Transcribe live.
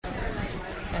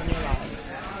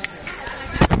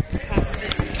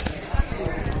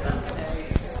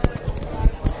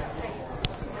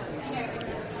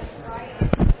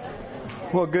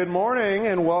Well, good morning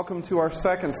and welcome to our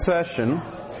second session.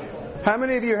 How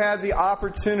many of you had the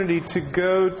opportunity to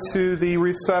go to the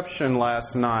reception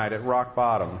last night at Rock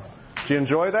Bottom? Did you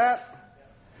enjoy that?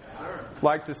 I'd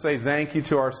like to say thank you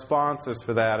to our sponsors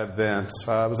for that event.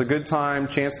 It was a good time,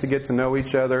 chance to get to know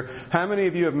each other. How many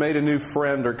of you have made a new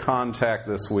friend or contact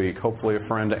this week? Hopefully a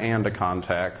friend and a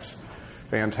contact.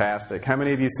 Fantastic. How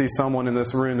many of you see someone in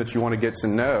this room that you want to get to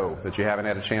know that you haven't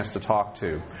had a chance to talk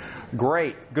to?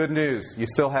 Great. Good news. You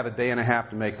still have a day and a half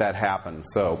to make that happen.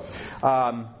 So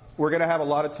we're going to have a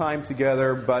lot of time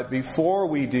together, but before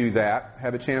we do that,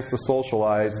 have a chance to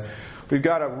socialize, we've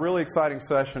got a really exciting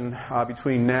session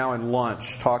between now and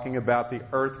lunch talking about the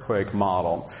earthquake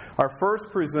model. Our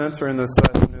first presenter in this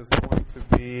session is going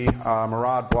to be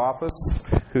Murad Wafas,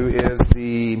 who is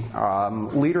the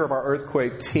leader of our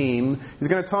earthquake team. He's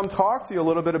going to come talk to you a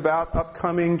little bit about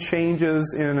upcoming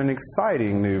changes in an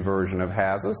exciting new version of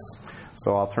Hazus.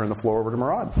 So I'll turn the floor over to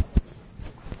Murad.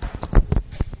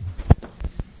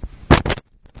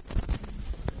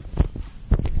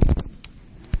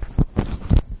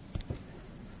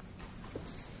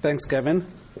 Thanks, Kevin.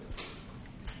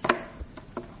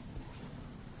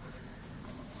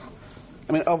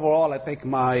 I mean, overall, I think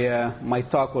my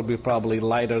talk will be probably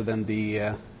lighter than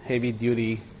the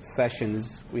heavy-duty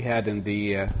sessions we had in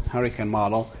the hurricane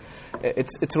model.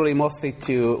 It's really mostly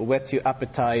to whet your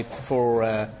appetite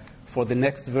for the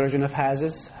next version of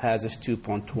Hazus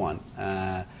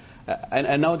 2.1. And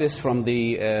I know this from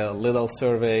the little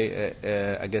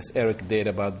survey I guess Eric did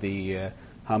about the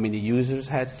how many users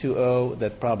had 2.0,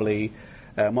 that probably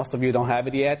most of you don't have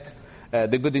it yet.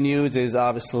 The good news is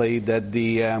obviously that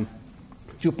the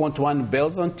 2.1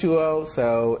 builds on 2.0,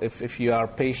 so if you are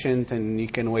patient and you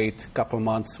can wait a couple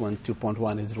months when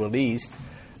 2.1 is released,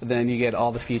 then you get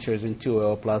all the features in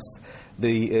 2.0 plus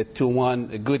the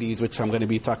 2.1 goodies, which I'm going to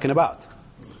be talking about.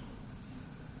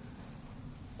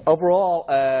 Overall,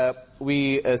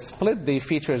 we split the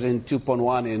features in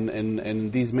 2.1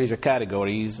 in these major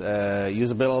categories: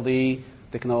 usability,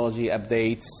 technology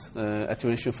updates,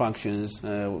 attenuation functions,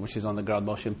 which is on the ground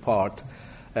motion part,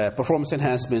 performance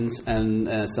enhancements,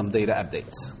 and some data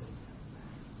updates.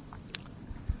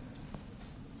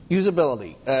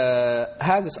 Usability.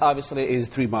 Hazus obviously is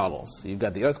three models. You've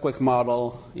got the earthquake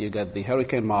model, you've got the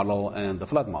hurricane model, and the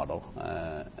flood model.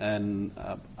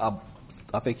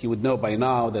 I think you would know by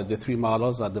now that the three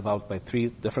models are developed by three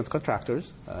different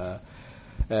contractors.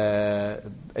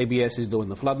 ABS is doing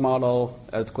the flood model,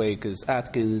 earthquake is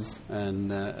Atkins,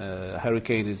 and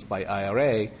hurricane is by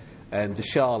IRA, and the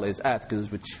shell is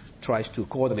Atkins, which tries to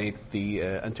coordinate the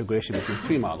integration between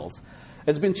three models.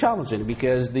 It's been challenging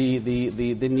because the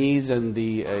needs and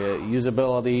the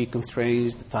usability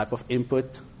constraints, the type of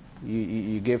input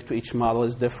you give to each model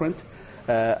is different.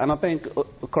 And I think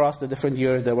across the different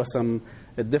years there were some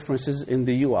differences in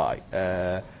the UI.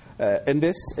 In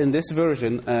this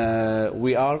version,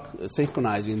 we are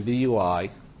synchronizing the UI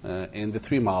in the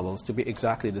three models to be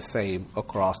exactly the same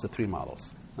across the three models.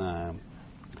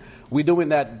 We're doing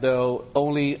that, though,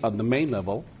 only on the main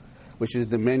level, which is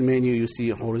the main menu you see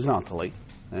horizontally,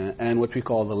 and what we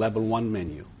call the level 1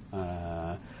 menu.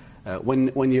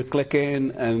 When you click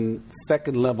in and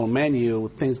second level menu,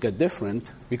 things get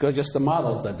different because just the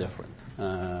models are different.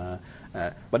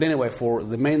 But anyway, for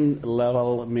the main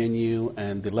level menu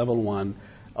and the level 1,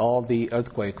 all the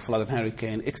earthquake, flood, and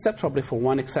hurricane, except probably for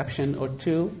one exception or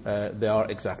two, they are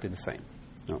exactly the same.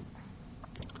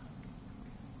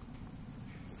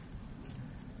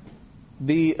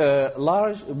 The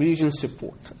large region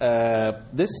support.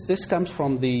 This comes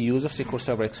from the use of SQL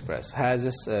Server Express.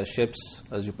 Hazus ships,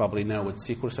 as you probably know, with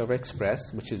SQL Server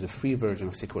Express, which is a free version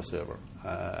of SQL Server.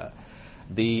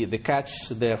 The catch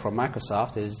there from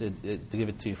Microsoft is to give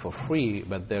it to you for free,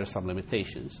 but there are some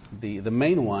limitations. The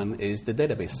main one is the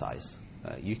database size.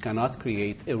 You cannot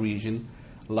create a region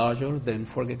larger than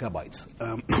 4 gigabytes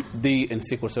in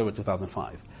SQL Server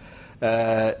 2005.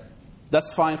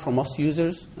 That's fine for most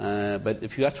users, but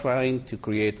if you are trying to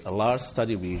create a large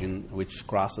study region which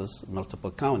crosses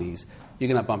multiple counties, you're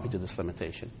going to bump into this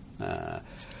limitation. In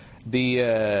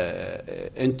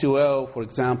 2.0, for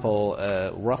example,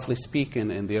 roughly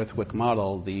speaking, in the earthquake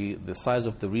model, the size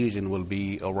of the region will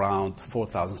be around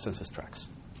 4,000 census tracts.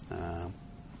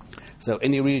 So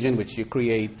any region which you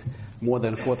create more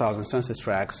than 4,000 census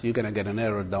tracts, you're going to get an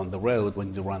error down the road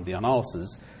when you run the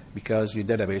analysis, because your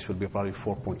database will be probably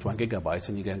 4.1 gigabytes,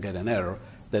 and you're going to get an error,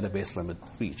 database limit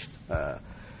reached.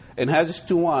 In Hazus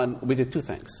 2.1, we did two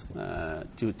things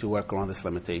to work around this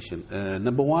limitation.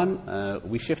 Number one,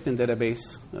 we shift in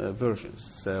database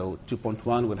versions. So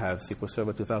 2.1 will have SQL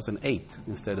Server 2008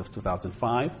 instead of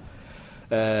 2005.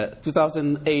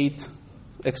 2008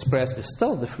 Express is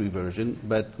still the free version,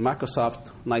 but Microsoft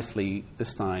nicely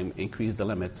this time increased the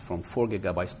limit from 4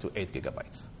 gigabytes to 8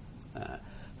 gigabytes.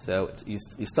 So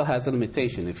it still has a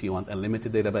limitation. If you want a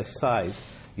limited database size,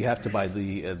 you have to buy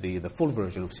the full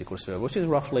version of SQL Server, which is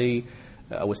roughly,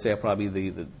 I would say, probably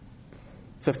the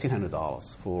 $1,500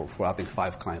 for I think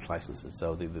 5 client licenses.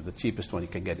 So the cheapest one you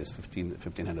can get is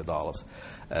 $1,500,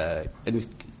 and you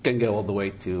can go all the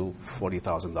way to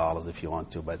 $40,000 if you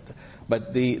want to.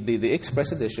 But the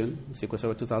Express Edition, SQL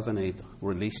Server 2008,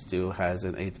 released to has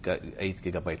an 8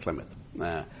 gigabyte limit,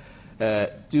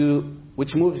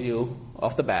 which moves you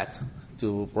off the bat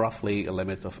to roughly a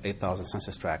limit of 8,000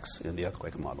 census tracts in the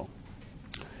earthquake model.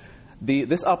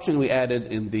 This option we added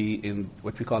in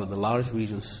what we call the large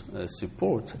regions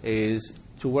support is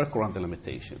to work around the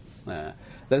limitation.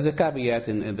 There's a caveat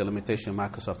in the limitation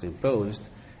Microsoft imposed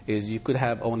is you could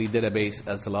have only database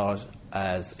as large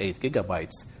as 8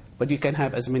 gigabytes, but you can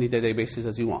have as many databases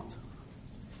as you want.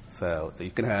 So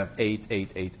you can have 8,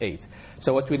 8, 8, 8.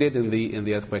 So what we did in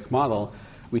the earthquake model,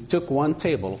 we took one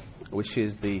table, which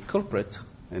is the culprit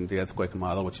in the earthquake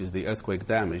model, which is the earthquake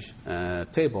damage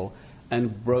table,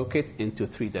 and broke it into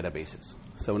 3 databases.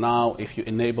 So now if you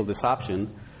enable this option,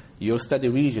 your study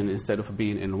region, instead of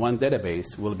being in one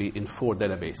database, will be in 4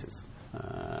 databases.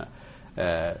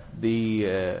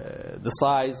 The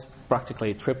size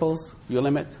practically triples your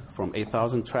limit from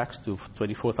 8,000 tracks to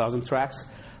 24,000 tracks,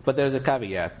 but there's a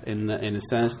caveat in a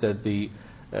sense that the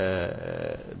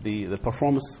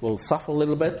performance will suffer a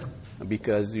little bit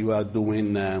because you are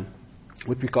doing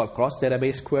what we call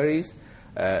cross-database queries.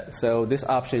 So this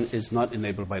option is not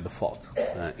enabled by default.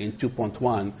 In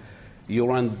 2.1, you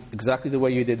run exactly the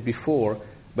way you did before,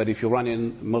 but if you run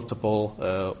in multiple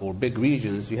or big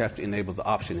regions, you have to enable the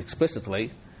option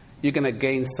explicitly. You're going to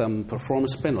gain some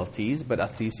performance penalties, but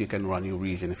at least you can run your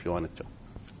region if you wanted to.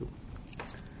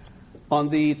 On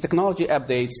the technology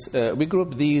updates, we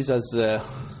group these as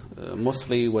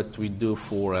mostly what we do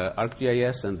for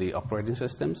ArcGIS and the operating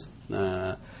systems.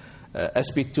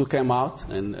 SP2 came out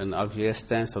in ArcGIS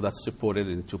 10, so that's supported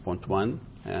in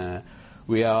 2.1.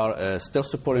 We are still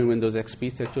supporting Windows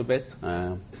XP 32-bit.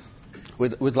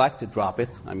 We'd like to drop it.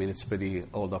 I mean, it's a pretty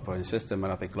old operating system,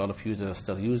 but I think a lot of users are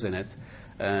still using it.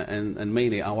 And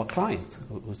mainly our client,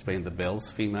 who's paying the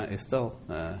bills, FEMA, is still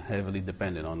heavily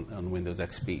dependent on Windows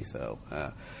XP.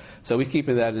 So we're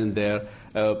keeping that in there.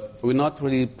 We're not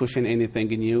really pushing anything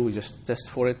new. We just test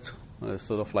for it.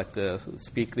 Sort of like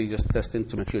Speakly, just testing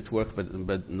to make sure it works,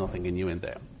 but nothing new in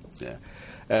there.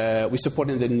 Yeah. We're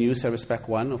supporting the new Service Pack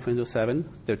 1 of Windows 7,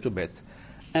 32-bit.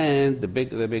 And the big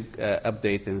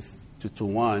update in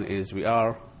 2.1 is we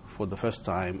are, for the first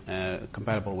time,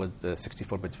 compatible with the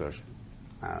 64-bit version.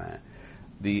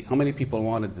 How many people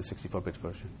wanted the 64-bit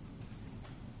version?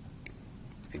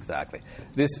 Exactly.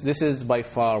 This is by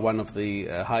far one of the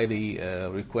highly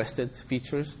requested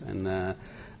features, and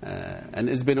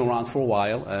it's been around for a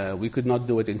while. We could not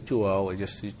do it in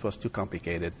 2.0. It was too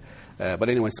complicated. But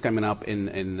anyway, it's coming up in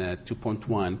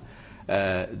 2.1.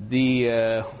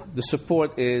 The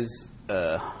support is,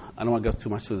 I don't want to go too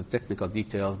much through the technical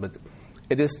details, but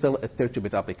it is still a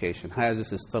 32-bit application.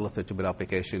 Hazus is still a 32-bit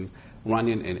application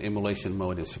running in emulation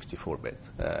mode in 64-bit.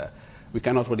 We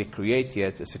cannot really create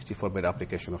yet a 64-bit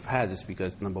application of Hazus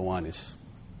because, number one, is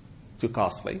too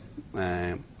costly.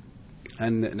 And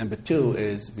number two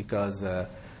is because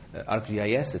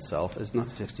ArcGIS itself is not a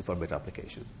 64-bit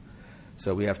application.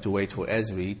 So we have to wait for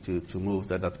Esri to move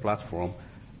that platform.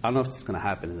 I don't know if it's going to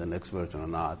happen in the next version or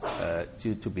not,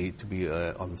 to be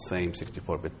on the same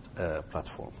 64-bit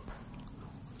platform.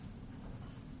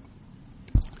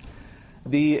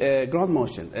 The ground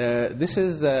motion. This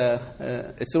is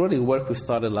it's already work we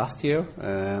started last year.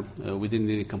 We didn't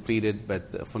really complete it,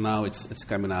 but for now it's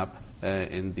coming up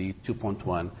in the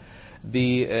 2.1.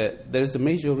 There is a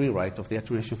major rewrite of the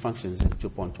attenuation functions in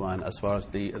 2.1 as far as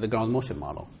the ground motion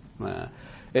model.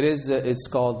 It's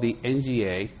called the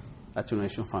NGA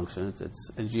attenuation functions.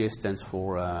 NGA stands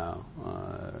for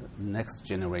next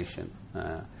generation.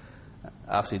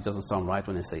 Obviously, it doesn't sound right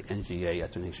when I say NGA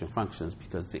attenuation functions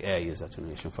because the A is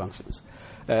attenuation functions.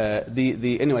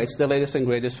 Anyway, it's the latest and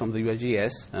greatest from the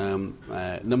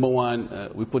USGS. Number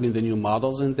one, we put in the new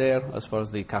models in there as far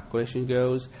as the calculation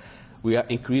goes. We are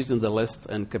increasing the list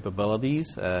and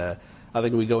capabilities. I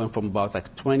think we're going from about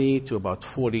 20 to about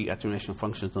 40 attenuation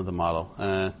functions on the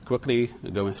model. Quickly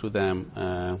going through them.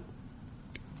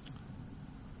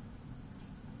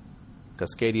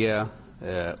 Cascadia,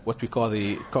 what we call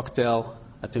the cocktail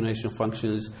attenuation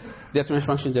functions. The attenuation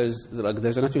function, there's an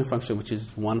attenuation function which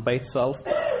is one by itself,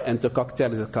 and the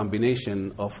cocktail is a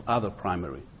combination of other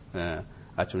primary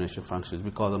attenuation functions.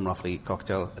 We call them roughly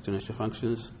cocktail attenuation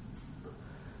functions.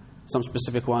 Some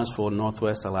specific ones for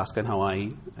Northwest, Alaska, and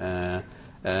Hawaii.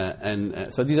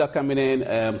 So these are coming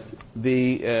in.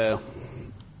 The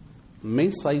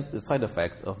main side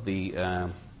effect of the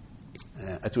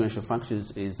attenuation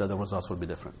functions is that the results will be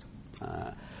different.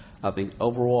 I think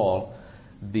overall,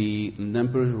 the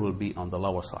numbers will be on the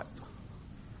lower side.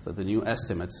 So the new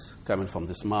estimates coming from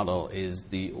this model is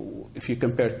if you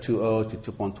compare 2.0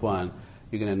 to 2.1,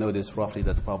 you're going to notice roughly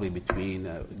that probably between,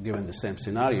 given the same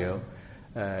scenario,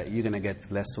 you're going to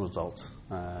get less results.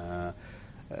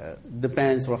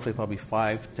 Depends roughly probably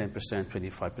 5, 10%,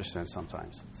 25%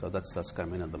 sometimes. So that's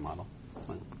coming in the model.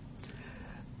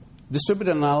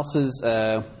 Distributed analysis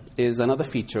is another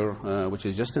feature which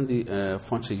is just in the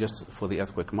functionally just for the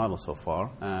earthquake model so far.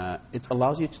 It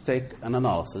allows you to take an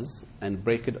analysis and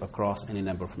break it across any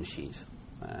number of machines.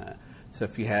 So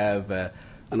if you have an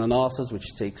analysis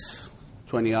which takes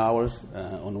 20 hours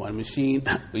on one machine,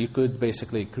 you could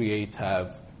basically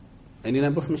have any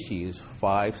number of machines,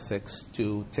 5, 6,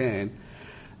 2, 10,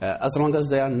 as long as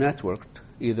they are networked,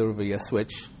 either via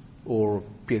switch or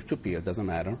peer-to-peer, doesn't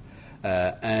matter.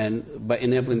 And by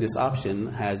enabling this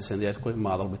option, Hazus in the earthquake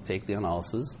model would take the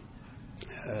analysis,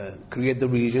 create the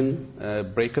region,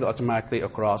 break it automatically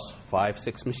across 5,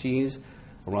 6 machines,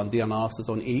 run the analysis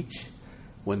on each.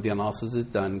 When the analysis is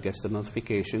done, gets the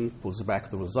notification, pulls back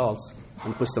the results,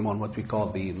 and puts them on what we call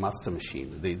the master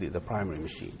machine, the primary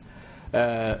machine.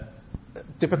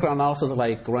 Typical analysis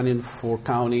like running for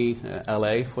county,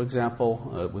 LA, for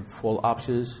example, with full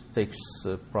options, takes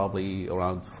probably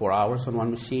around 4 hours on one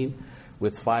machine.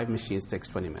 With 5 machines, takes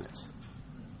 20 minutes.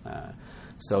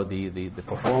 So the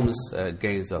performance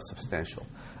gains are substantial.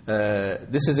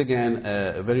 This is, again,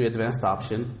 a very advanced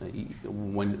option.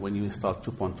 When you install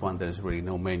 2.1, there's really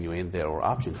no menu in there or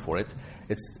option for it.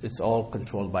 It's all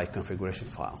controlled by configuration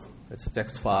file. It's a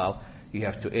text file. You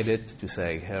have to edit to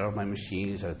say, here are my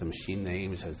machines, here's the machine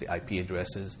names, here's the IP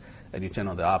addresses, and you turn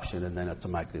on the option, and then it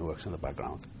automatically works in the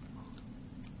background.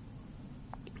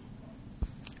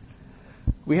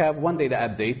 We have one data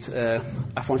update.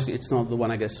 Unfortunately, it's not the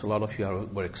one I guess a lot of you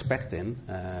were expecting.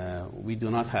 We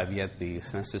do not have yet the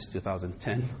Census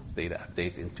 2010 data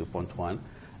update in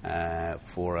 2.1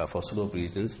 for a slew of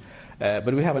reasons.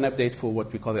 But we have an update for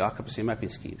what we call the occupancy mapping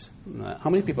schemes. How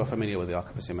many people are familiar with the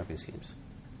occupancy mapping schemes?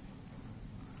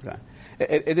 Okay.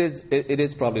 It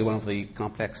is probably one of the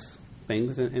complex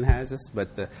things in Hazus,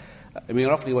 but I mean,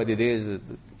 roughly what it is,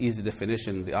 easy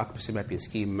definition, the occupancy mapping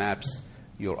scheme maps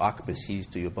your occupancies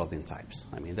to your building types.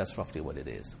 I mean, that's roughly what it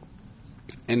is.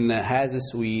 In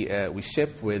Hazus, we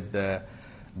ship with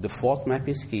default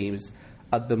mapping schemes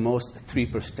at the most 3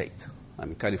 per state. I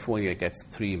mean, California gets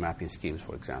 3 mapping schemes,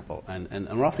 for example. And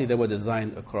roughly they were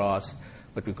designed across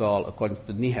what we call, according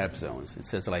to the NEHAB zones. It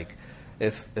says like,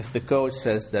 if the code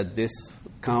says that this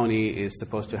county is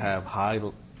supposed to have high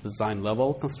design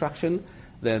level construction,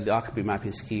 then the occupancy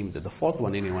mapping scheme, the default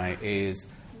one anyway, is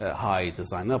high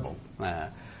design level.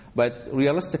 But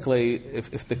realistically,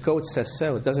 if the code says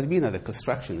so, it doesn't mean that the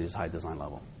construction is high design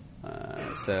level.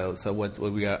 So what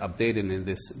we are updating in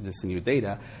this new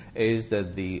data is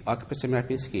that the occupancy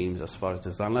mapping schemes, as far as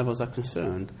design levels are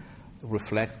concerned,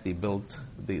 reflect the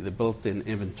built-in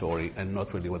inventory and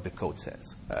not really what the code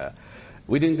says.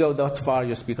 We didn't go that far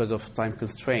just because of time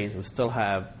constraints. We still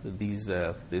have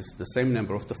the same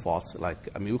number of defaults.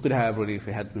 We could have really, if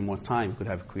we had more time, could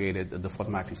have created a default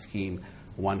mapping scheme,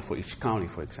 one for each county,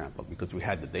 for example, because we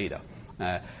had the data.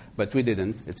 But we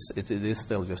didn't. It is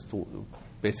still just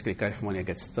basically California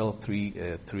gets still three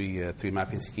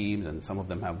mapping schemes, and some of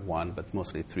them have 1, but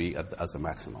mostly 3 as a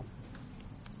maximum.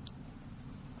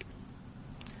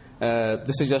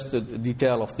 This is just a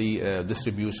detail of the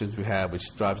distributions we have,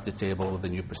 which drives the table with the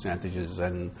new percentages.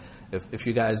 And if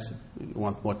you guys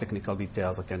want more technical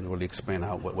details, I can really explain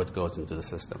what goes into the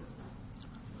system.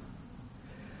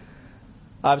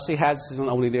 Obviously, Hazus is not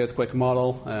only the earthquake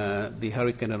model. The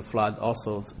hurricane and flood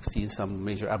also seen some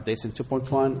major updates in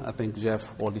 2.1. I think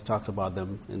Jeff already talked about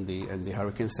them in the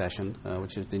hurricane session,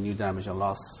 which is the new damage and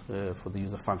loss for the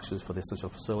user functions for the essential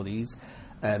facilities,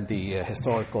 and the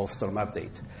historical storm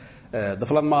update. The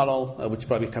flood model, which is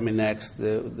probably coming next,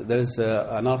 there's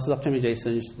analysis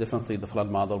optimizations. Definitely the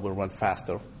flood model will run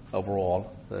faster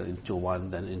overall in 2.1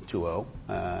 than in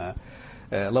 2.0.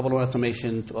 Level 1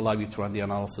 automation to allow you to run the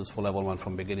analysis for level 1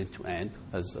 from beginning to end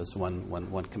as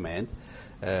one command.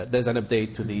 There's an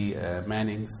update to the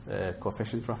Manning's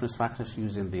coefficient reference factors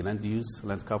using the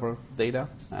land cover data,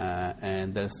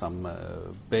 and there's some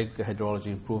big hydrology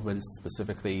improvements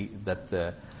specifically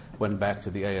that went back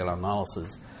to the AL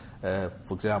analysis.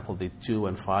 For example, the 2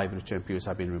 and 5 return periods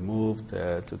have been removed.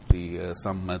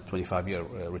 Some 25-year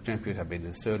return period have been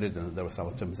inserted, and there was some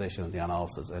optimization of the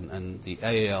analysis. And the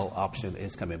AL option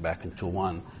is coming back in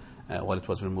 2.1, while it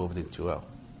was removed in 2.0.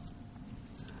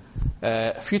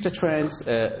 Future trends,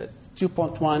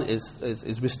 2.1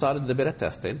 is we started the beta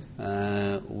testing.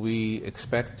 We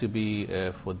expect to be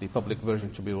for the public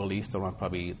version to be released around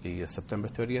probably the September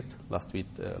 30th, last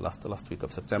week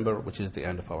of September, which is the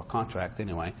end of our contract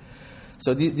anyway.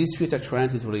 So these future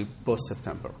trends is really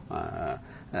post-September.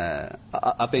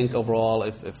 I think overall,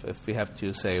 if we have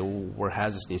to say where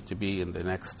Hazus needs to be in the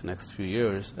next few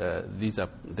years, these are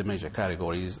the major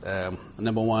categories.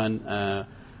 Number one.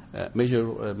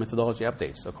 Major methodology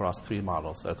updates across 3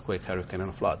 models: earthquake, hurricane,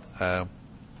 and flood.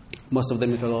 Most of the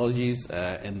methodologies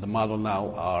in the model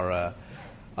now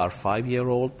are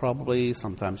 5-year-old, probably,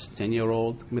 sometimes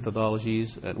 10-year-old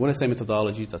methodologies. When I say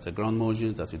methodology, that's a ground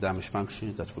motion, that's your damage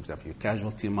function, that's, for example, your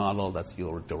casualty model, that's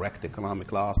your direct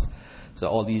economic loss. So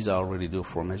all these are really due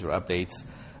for major updates.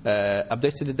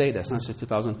 Updates to the data. Census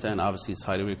 2010 obviously is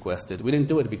highly requested. We didn't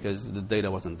do it because the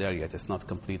data wasn't there yet. It's not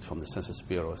complete from the Census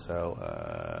Bureau. So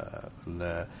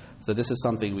this is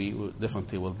something we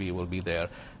definitely will be there.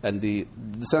 And the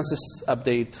census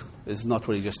update is not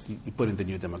really just you put in the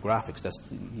new demographics. That's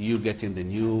you getting the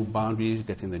new boundaries,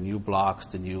 getting the new blocks,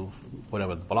 the new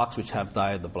whatever the blocks which have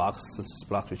died, the census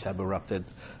blocks which have erupted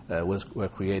were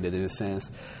created in a sense.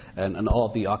 And all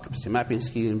the occupancy mapping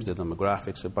schemes, the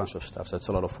demographics, a bunch of stuff. So it's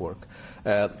a lot of work.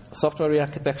 Software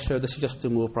re-architecture, this is just to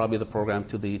move probably the program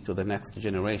to the next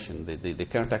generation. The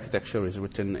current architecture is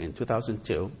written in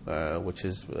 2002, which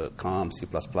is COM, C++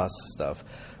 stuff,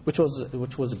 which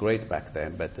was great back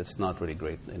then, but it's not really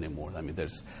great anymore. I mean,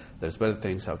 there's better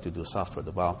things how to do software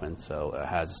development, so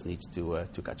Hazus needs to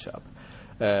catch up.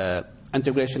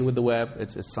 Integration with the web,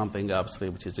 it's something obviously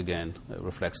which is again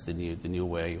reflects the new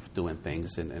way of doing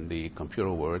things in the computer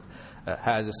world.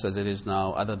 Hazus as it is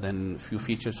now, other than a few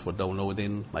features for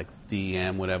downloading like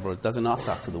DEM, whatever, it does not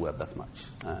talk to the web that much.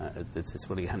 It's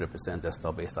really 100%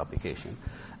 desktop-based application.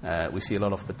 We see a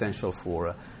lot of potential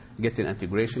for getting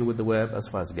integration with the web as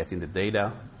far as getting the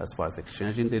data, as far as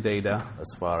exchanging the data,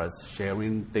 as far as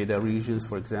sharing data regions,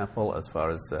 for example, as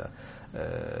far as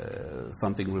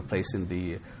something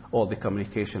replacing all the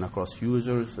communication across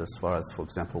users, as far as, for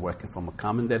example, working from a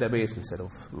common database instead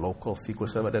of local SQL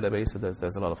Server database. So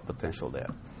there's a lot of potential there.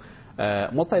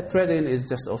 Multi-threading is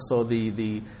just also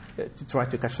to try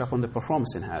to catch up on the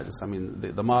performance in Hazus. I mean,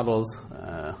 the models,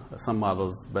 some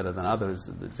models better than others,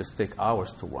 just take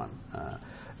hours to run.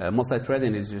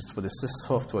 Multi-threading is just for the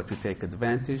software to take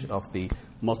advantage of the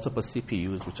multiple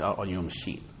CPUs which are on your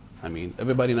machine. I mean,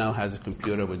 everybody now has a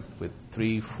computer with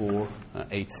 3, 4,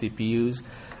 8 CPUs.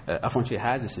 Unfortunately,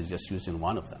 Hazus is just using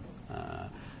one of them.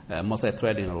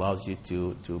 Multi-threading allows you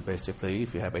to basically,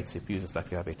 if you have 8 CPUs, it's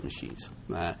like you have 8 machines.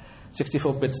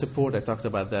 64-bit support, I talked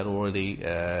about that already.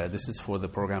 This is for the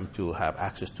program to have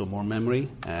access to more memory.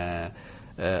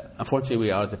 Unfortunately,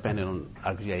 we are dependent on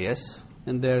ArcGIS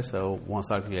in there, so once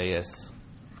ArcGIS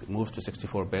moves to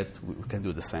 64-bit, we can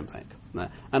do the same thing.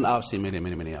 And obviously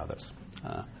many others.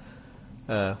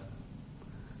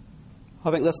 I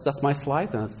think that's my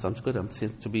slide. That sounds good. I seem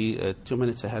to be 2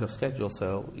 minutes ahead of schedule,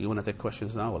 so you want to take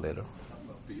questions now or later?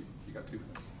 You got 2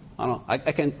 minutes. I don't know.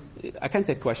 I can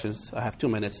take questions. I have 2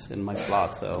 minutes in my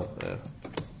slot, so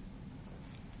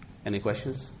any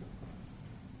questions?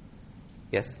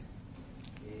 Yes?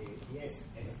 Yes,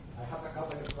 I have a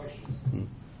couple of questions.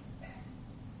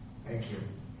 Thank you.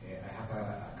 I have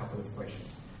a couple of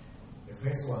questions. The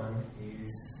first one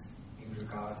is in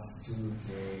regards to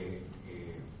the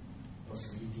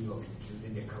possibility of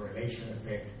including the correlation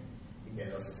effect in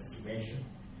the losses estimation.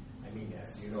 I mean,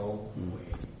 as you know, when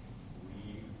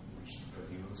we wish to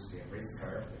produce the risk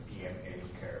curve, the PML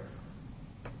curve,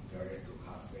 in order to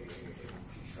have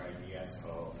future ideas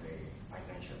of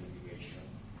financial mitigation,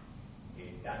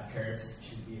 that curve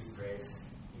should be expressed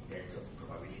in terms of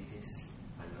probabilities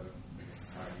and not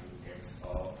necessarily in terms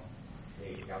of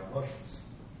ground motions.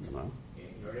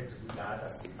 In order to do that,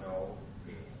 as you know,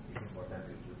 it's important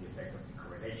to include the effect of the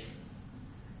correlation.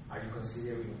 Are you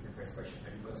considering, the first question,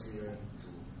 are you considering to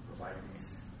provide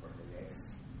this for the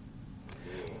next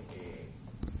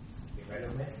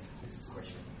development? This is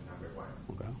question number 1.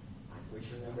 Okay. And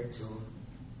question number 2,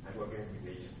 I'm working with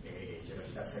the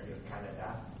Geological Survey of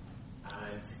Canada,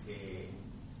 and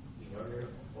in order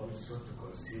also to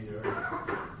consider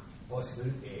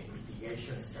possible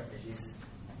mitigation strategies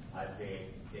at the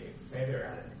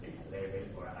federal level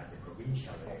or at the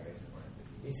provincial level or at the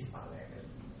municipal level,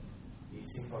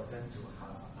 it's important to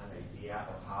have an idea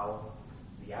of how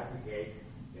they aggregate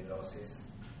the losses,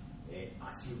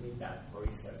 assuming that, for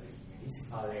instance, the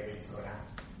municipal level is going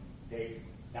to take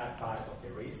that part of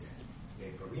the risk, the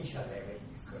provincial level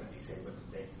is able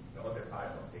to take the other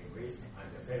part of the risk, and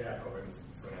the federal government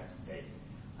is going to take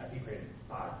a different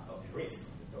part of the risk,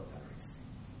 of the total risk.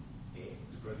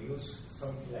 To produce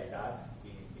something like that,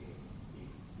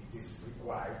 it is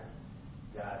required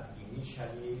that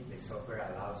initially the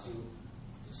software allows you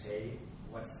to say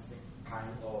what's the kind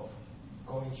of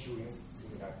co-insurance,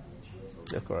 similar to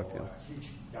insurance, or a huge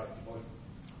deductible,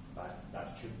 but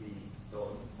that should be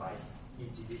done by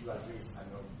individual risk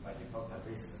and not by the total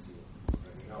risk, as you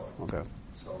already know. Okay.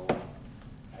 So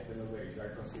I don't know whether you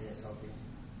are considering something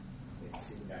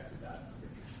similar to that for the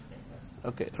future.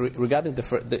 Okay. Regarding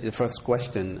the first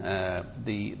question,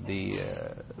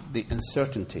 the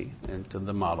uncertainty into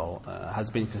the model has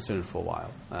been considered for a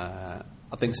while.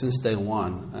 I think since day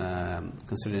one,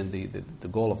 considering the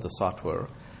goal of the software,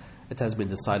 it has been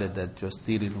decided that just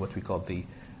dealing with what we call the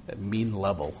mean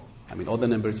level. I mean, all the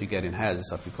numbers you get in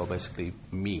Hazus are what we call basically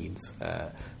means.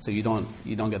 So you don't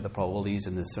get the probabilities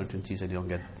and the certainties, and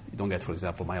you don't get, for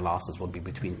example, my losses will be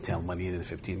between 10 million and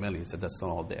 15 million. So that's not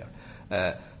all there.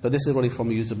 But this is really from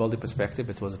a usability perspective.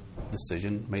 It was a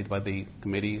decision made by the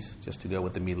committees just to go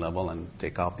with the mean level and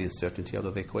take off the uncertainty out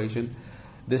of the equation.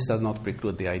 This does not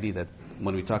preclude the idea that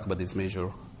when we talk about these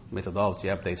major methodology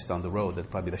updates down the road, that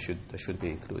probably they should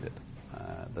be included.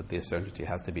 That the uncertainty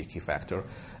has to be a key factor,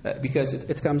 because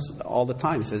it comes all the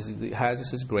time. It says,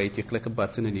 Hazus is great, you click a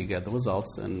button and you get the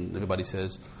results, and everybody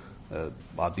says,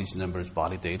 are these numbers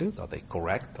validated? Are they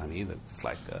correct? I mean, it's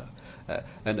like,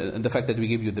 and the fact that we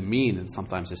give you the mean, and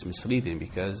sometimes it's misleading,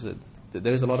 because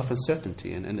there is a lot of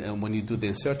uncertainty. And when you do the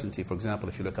uncertainty, for example,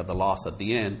 if you look at the loss at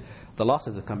the end, the loss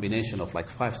is a combination of like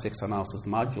 5-6 analysis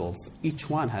modules. Each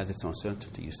one has its own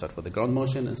uncertainty. You start with the ground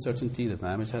motion uncertainty, the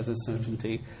damage has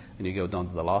uncertainty, and you go down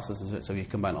to the losses. So you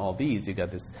combine all these, you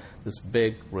get this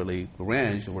big, really,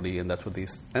 range, really, and that's what the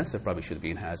answer probably should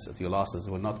be in Hazus. Your losses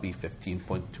will not be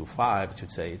 15.25. It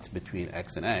should say it's between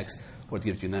X and X, or it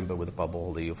gives you a number with a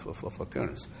probability of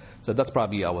occurrence. So that's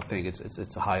probably our thing.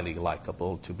 It's highly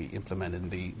likable to be implemented in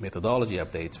the methodology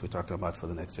updates we're talking about for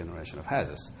the next generation of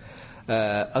Hazus.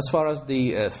 As far as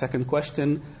the second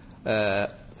question,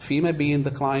 FEMA being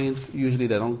the client, usually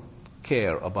they don't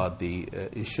care about the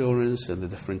insurance and the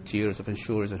different tiers of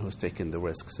insurers and who's taking the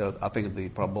risk. So I think the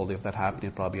probability of that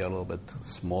happening probably a little bit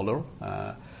smaller.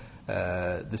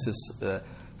 This is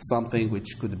something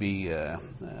which could be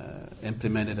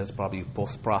implemented as probably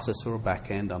post-processor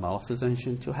back-end analysis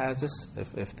engine to Hazus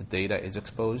if the data is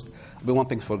exposed. But one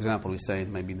thing, for example, we're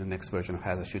saying maybe the next version of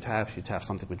Hazus should have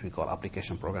something which we call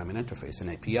application programming interface, an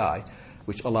API,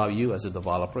 which allow you as a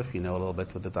developer, if you know a little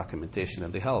bit with the documentation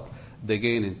and the help, dig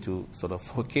into sort of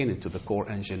hook into the core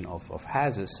engine of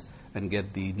Hazus and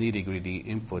get the nitty-gritty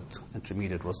input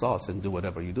intermediate results and do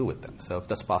whatever you do with them. So if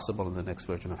that's possible in the next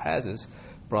version of Hazus,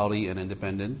 probably an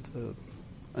independent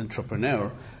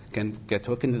entrepreneur can get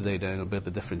hooked into the data and build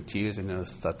the different tiers and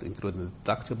start including the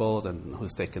deductibles and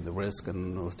who's taking the risk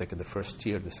and who's taking the first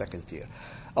tier and the second tier.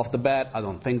 Off the bat, I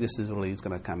don't think this is really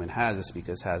going to come in Hazus,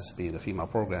 because Hazus being a FEMA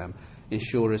program,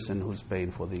 insurers and who's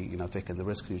paying for the taking the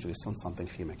risk usually is not something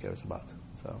FEMA cares about.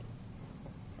 So,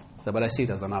 but I see it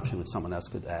as an option which someone else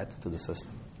could add to the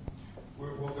system.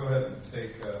 We'll go ahead and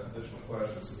take additional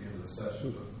questions at the end of the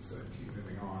session, but let's go ahead and keep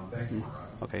moving on. Thank you, Mariah.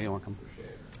 Okay, you're welcome. Appreciate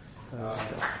it.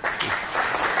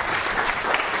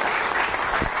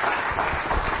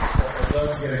 While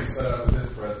Doug's getting set up with his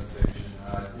presentation, I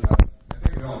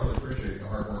think we all really appreciate the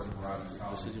hard work of Mariah and his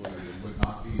colleagues. We would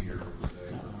not be here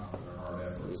today were not for their hard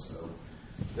efforts. So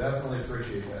definitely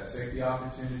appreciate that. Take the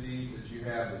opportunity that you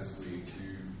have this week to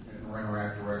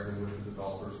interact directly with the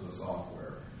developers of the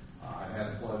software. I've had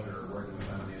the pleasure of working with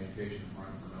them on the education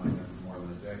front for knowing them for more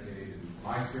than a decade. And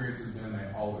my experience has been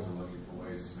they always are looking for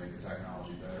ways to make the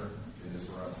technology better. It is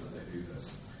for us that they do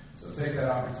this. So take that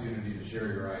opportunity to share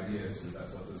your ideas, because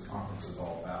that's what this conference is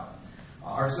all about.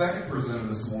 Our second presenter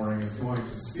this morning is going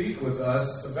to speak with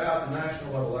us about the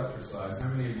national level exercise. How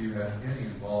many of you had any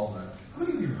involvement? How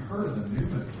many of you heard of the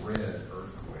Newman Red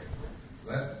earthquake? Is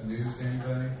that news to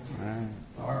anybody?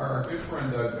 Our good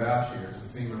friend Doug Bausch here is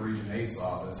with FEMA Region 8's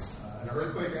office, an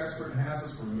earthquake expert in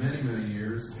Hazus for many, many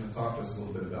years. He's going to talk to us a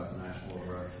little bit about the national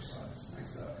level exercise.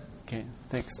 Thanks, Doug. Okay,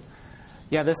 thanks.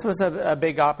 Yeah, this was a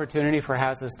big opportunity for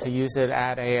Hazus to use it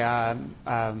at a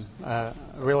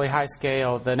really high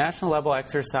scale. The national level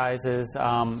exercises,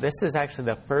 this is actually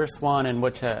the first one in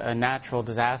which a natural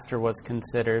disaster was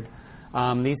considered.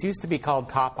 These used to be called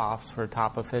top-offs for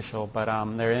top official, but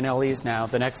they're NLEs now.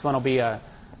 The next one will be a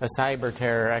cyber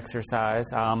terror exercise,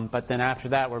 but then after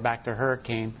that we're back to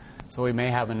hurricane, so we may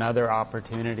have another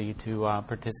opportunity to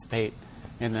participate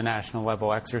in the national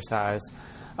level exercise.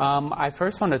 I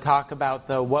first want to talk about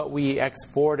what we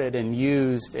exported and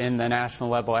used in the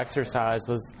national level exercise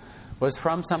was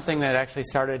from something that actually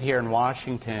started here in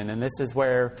Washington, and this is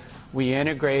where we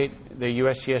integrate the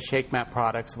USGS ShakeMap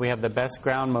products. We have the best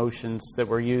ground motions that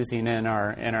we're using in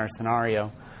our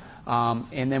scenario,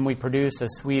 and then we produce a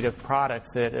suite of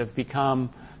products that have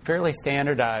become fairly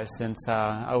standardized since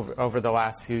over the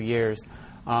last few years.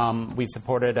 We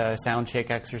supported a sound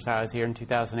shake exercise here in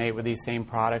 2008 with these same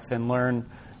products and learn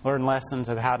lessons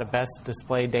of how to best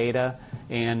display data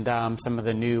and some of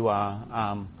the new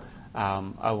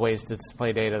ways to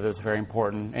display data that's very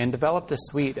important, and developed a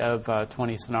suite of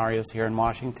 20 scenarios here in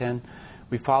Washington.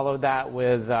 We followed that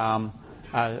with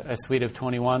a suite of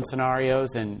 21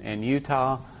 scenarios in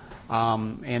Utah,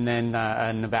 and then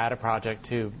a Nevada project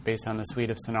too, based on a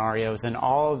suite of scenarios. And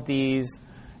all of these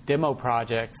demo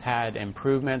projects had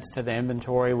improvements to the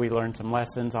inventory. We learned some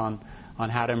lessons on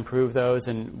how to improve those,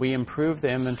 and we improved the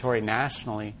inventory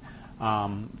nationally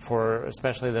for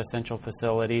especially the essential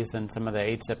facilities and some of the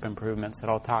HSIP improvements that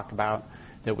I'll talk about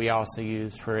that we also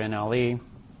use for NLE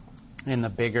in the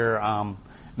bigger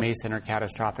May Center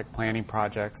catastrophic planning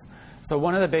projects. So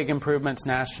one of the big improvements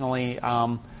nationally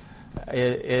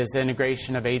is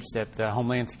integration of HSIP, the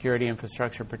Homeland Security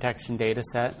Infrastructure Protection Data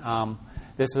Set.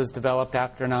 This was developed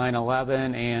after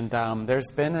 9/11, and there's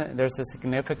a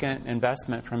significant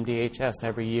investment from DHS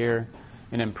every year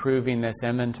in improving this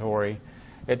inventory.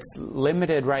 It's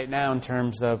limited right now in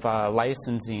terms of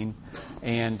licensing,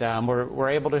 and we're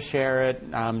able to share it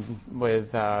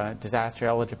with disaster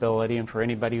eligibility and for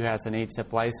anybody who has an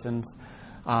HSIP license.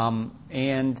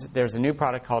 And there's a new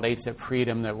product called HSIP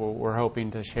Freedom that we're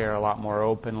hoping to share a lot more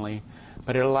openly.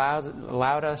 But it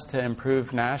allowed us to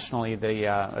improve nationally the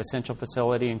essential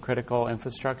facility and critical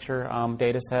infrastructure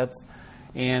data sets.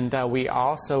 And we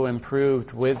also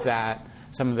improved with that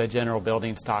some of the general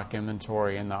building stock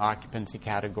inventory and the occupancy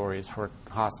categories for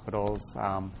hospitals,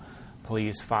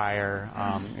 police, fire.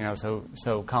 So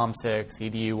COM6,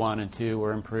 EDU 1 and 2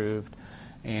 were improved,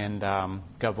 and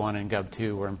Gov 1 and Gov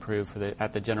 2 were improved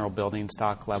at the general building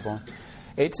stock level.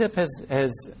 HSIP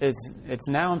it's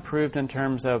now improved in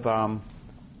terms of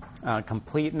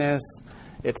completeness.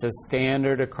 It's a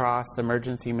standard across the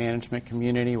emergency management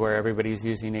community where everybody's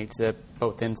using HSIP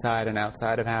both inside and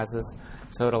outside of Hazus,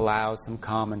 so it allows some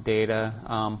common data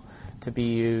to be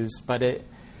used. But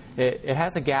it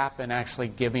has a gap in actually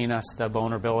giving us the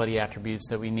vulnerability attributes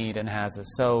that we need in Hazus.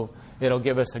 So it'll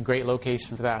give us a great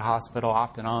location for that hospital,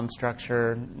 often on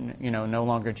structure, no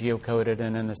longer geocoded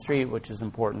and in the street, which is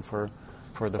important for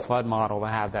the flood model to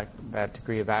have that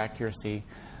degree of accuracy.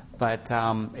 But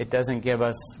it doesn't give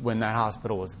us when that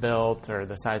hospital was built or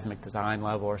the seismic design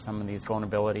level or some of these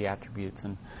vulnerability attributes.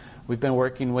 And we've been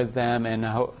working with them and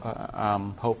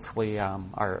hopefully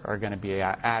are going to be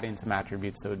adding some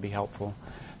attributes that would be helpful.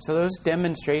 So those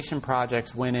demonstration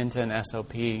projects went into an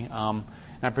SOP. And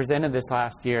I presented this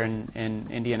last year in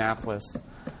Indianapolis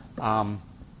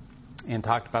and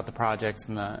talked about the projects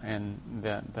and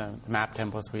the map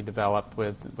templates we developed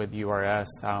with URS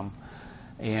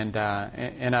and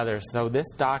others. So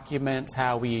this documents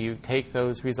how we take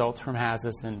those results from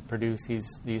Hazus and produce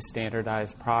these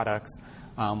standardized products,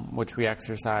 which we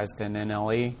exercised in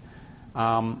NLE.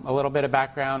 A little bit of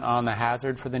background on the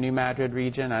hazard for the New Madrid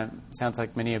region. Sounds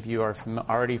like many of you are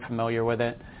already familiar with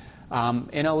it.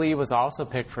 NLE was also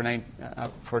picked for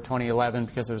 2011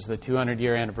 because it was the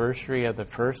 200-year anniversary of the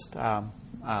first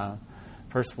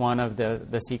one of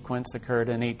the sequence occurred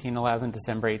in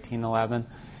December 1811.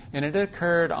 And it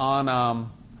occurred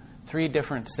on 3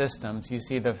 different systems. You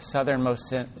see the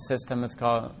southernmost system is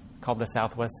called the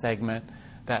southwest segment.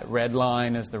 That red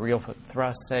line is the real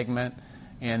thrust segment,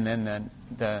 and then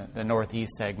the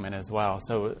northeast segment as well.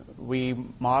 So we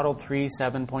modeled 3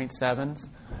 7.7s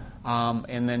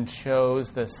and then chose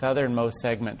the southernmost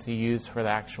segment to use for the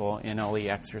actual NLE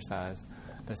exercise,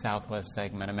 the southwest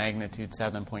segment, a magnitude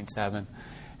 7.7.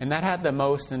 And that had the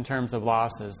most in terms of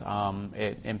losses.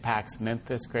 It impacts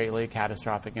Memphis greatly,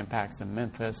 catastrophic impacts in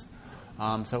Memphis.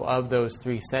 So of those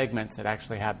 3 segments, it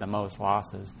actually had the most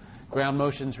losses. Ground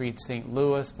motions reached St.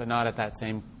 Louis, but not at that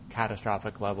same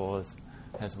catastrophic level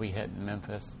as we hit in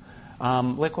Memphis.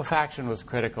 Liquefaction was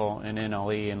critical in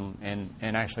NLE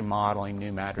and actually modeling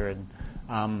New Madrid.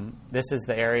 This is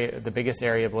the biggest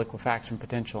area of liquefaction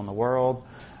potential in the world.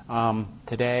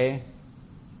 Today,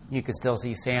 you can still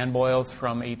see sand boils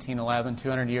from 1811,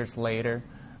 200 years later,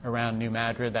 around New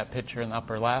Madrid, that picture in the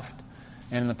upper left.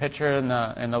 And the picture in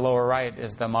the lower right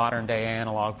is the modern day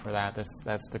analog for that.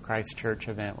 That's the Christchurch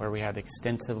event where we had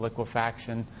extensive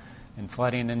liquefaction and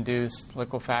flooding-induced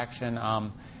liquefaction,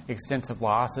 extensive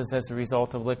losses as a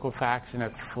result of liquefaction.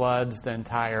 It floods the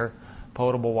entire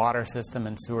potable water system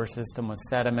and sewer system with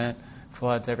sediment,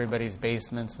 floods everybody's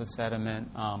basements with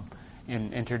sediment,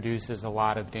 and introduces a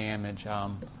lot of damage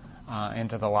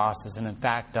into the losses, and in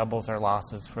fact doubles our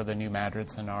losses for the New Madrid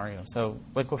scenario. So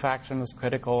liquefaction was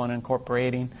critical in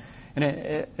incorporating, and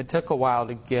it took a while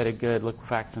to get a good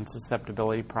liquefaction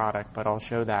susceptibility product, but I'll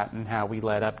show that and how we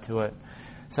led up to it.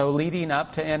 So leading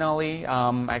up to NLE,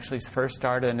 actually first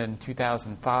started in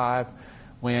 2005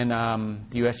 when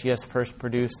the USGS first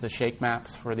produced the shake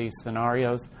maps for these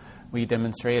scenarios. We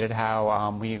demonstrated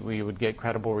how we would get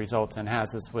credible results in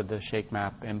Hazus with the shake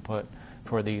map input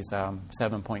for these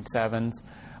 7.7s.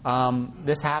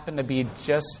 This happened to be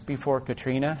just before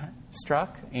Katrina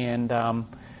struck, and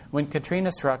when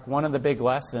Katrina struck, one of the big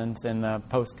lessons in the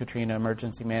post-Katrina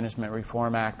Emergency Management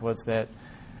Reform Act was that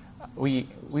we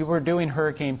were doing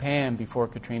Hurricane Pam before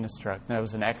Katrina struck. That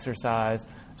was an exercise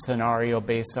scenario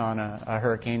based on a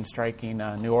hurricane striking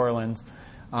New Orleans.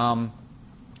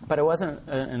 But it wasn't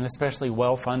an especially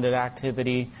well-funded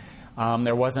activity.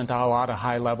 There wasn't a lot of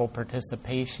high-level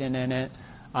participation in it.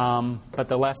 But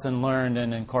the lesson learned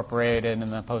and incorporated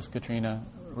in the Post-Katrina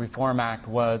Reform Act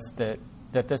was that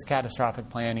this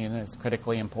catastrophic planning is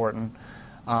critically important.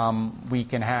 We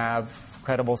can have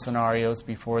credible scenarios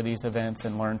before these events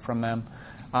and learn from them.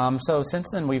 So since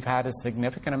then, we've had a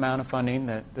significant amount of funding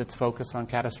that's focused on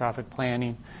catastrophic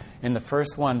planning. And the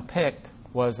first one picked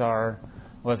was our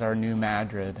New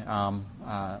Madrid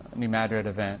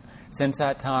event. Since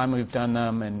that time, we've done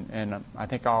them in I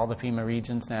think all the FEMA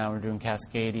regions now. We're doing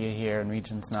Cascadia here in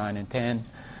regions 9 and 10.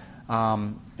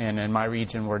 And in my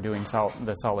region, we're doing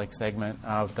the Salt Lake segment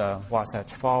of the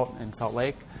Wasatch Fault in Salt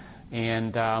Lake.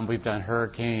 And we've done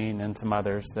Hurricane and some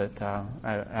others that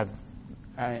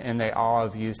and they all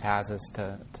have used Hazus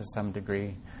to some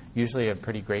degree, usually a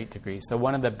pretty great degree. So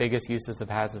one of the biggest uses of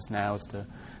Hazus now is to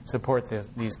support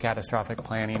these catastrophic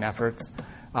planning efforts.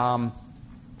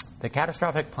 The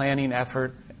catastrophic planning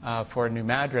effort for New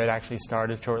Madrid actually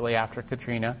started shortly after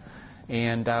Katrina,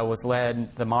 and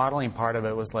the modeling part of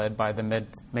it was led by the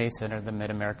Mid-May Center, the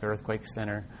Mid-America Earthquake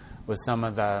Center, with some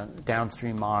of the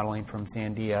downstream modeling from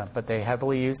Sandia. But they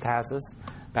heavily used Hazus.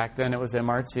 Back then it was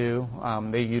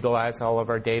MR2. They utilized all of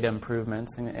our data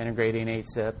improvements in integrating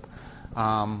HSIP.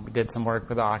 We did some work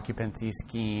with occupancy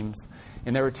schemes.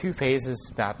 And there were two phases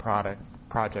to that project.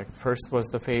 First was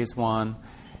the phase 1,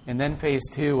 and then phase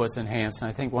 2 was enhanced.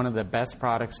 And I think one of the best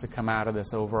products to come out of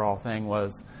this overall thing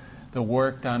was the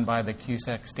work done by the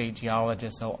CUSEC state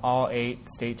geologists. So all 8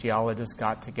 state geologists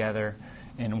got together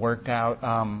and worked out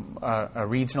a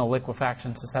regional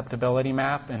liquefaction susceptibility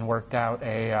map and worked out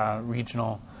a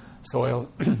regional soil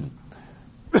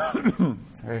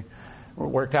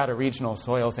worked out a regional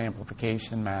soils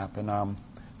amplification map, and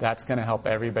that's going to help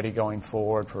everybody going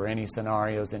forward for any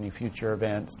scenarios, any future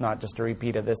events, not just a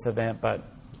repeat of this event, but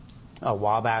a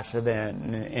Wabash event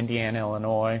in Indiana,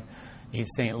 Illinois,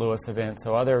 East St. Louis event.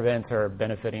 So other events are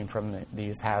benefiting from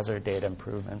these hazard data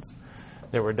improvements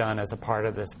that were done as a part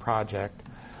of this project.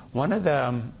 One of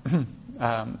the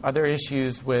other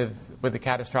issues with the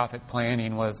catastrophic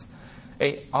planning was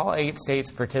all 8 states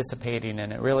participating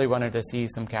in it really wanted to see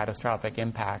some catastrophic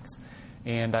impacts.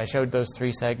 And I showed those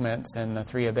 3 segments and the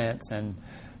 3 events, and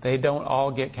they don't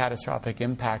all get catastrophic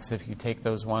impacts if you take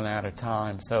those one at a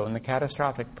time. So in the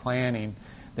catastrophic planning,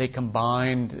 they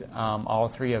combined all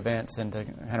 3 events into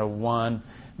kind of one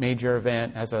major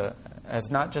event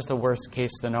as not just a worst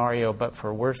case scenario, but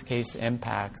for worst case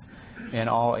impacts in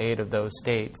all 8 of those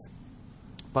states.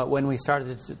 But when we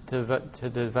started to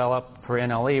develop for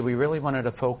NLE, we really wanted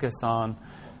to focus on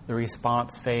the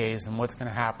response phase and what's going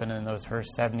to happen in those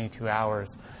first 72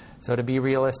 hours. So to be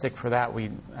realistic for that,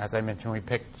 as I mentioned, we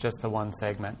picked just the one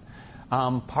segment.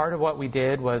 Part of what we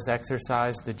did was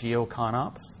exercise the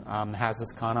GeoConops.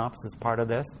 Hazus Conops is part of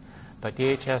this. But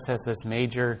DHS has this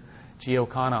major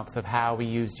GeoConops of how we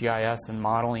use GIS and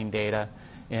modeling data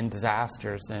in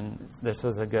disasters, and this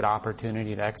was a good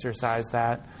opportunity to exercise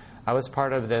that. I was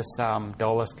part of this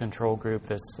DOLIS control group,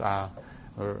 the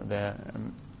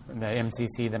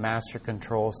MCC, the Master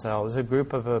Control Cell. It was a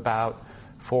group of about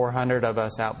 400 of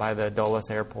us out by the Dulles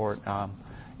Airport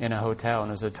in a hotel, and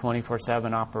it was a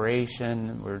 24/7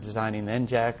 operation. We were designing the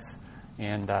injects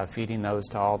and feeding those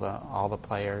to all the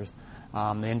players.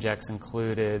 The injects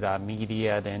included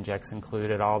media. The injects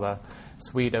included all the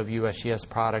suite of USGS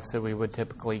products that we would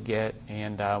typically get,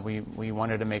 and we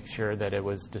wanted to make sure that it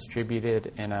was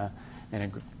distributed in a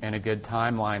good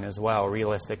timeline as well,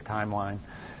 realistic timeline.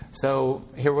 So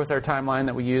here was our timeline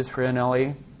that we used for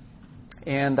NLE,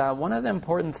 and one of the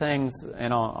important things,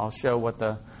 and I'll show what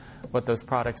those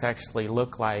products actually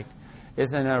look like,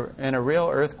 is in a real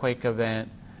earthquake event,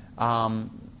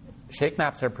 shake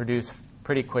maps are produced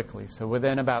pretty quickly. So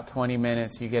within about 20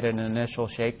 minutes, you get an initial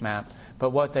shake map. But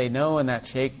what they know in that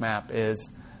shake map is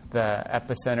the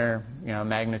epicenter,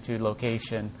 magnitude,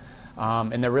 location,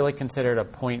 and they're really considered a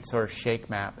point source shake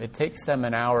map. It takes them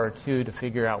an hour or two to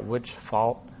figure out which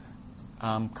fault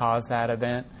caused that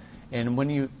event. And when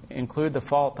you include the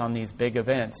fault on these big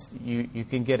events, you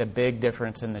can get a big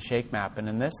difference in the shake map. And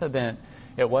in this event,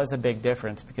 it was a big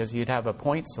difference because you'd have a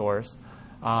point source,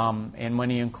 and when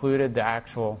you included the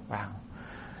actual, wow,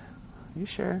 are you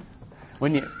sure?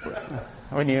 When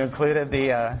you included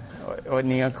the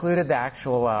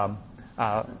actual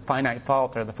finite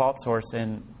fault or the fault source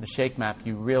in the shake map,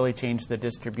 you really changed the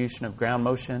distribution of ground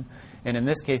motion. And in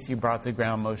this case, you brought the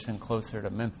ground motion closer to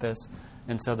Memphis.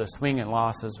 And so the swing in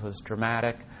losses was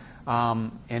dramatic.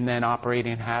 And then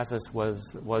operating Hazus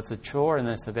was a chore in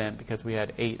this event because we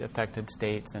had 8 affected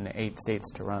states and 8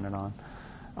 states to run it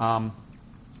on.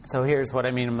 So here's what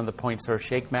I mean with the point source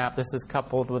shake map. This is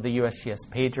coupled with the USGS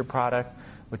pager product,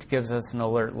 which gives us an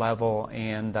alert level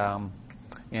and a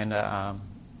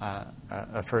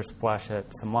first blush at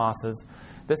some losses.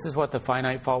 This is what the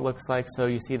finite fault looks like. So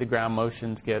you see the ground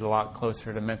motions get a lot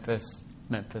closer to Memphis.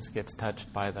 Memphis gets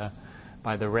touched by the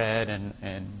red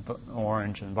and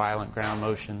orange and violent ground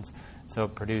motions. So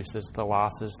it produces the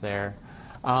losses there.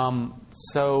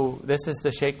 So this is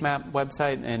the shake map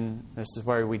website, and this is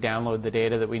where we download the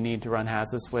data that we need to run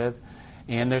Hazus with.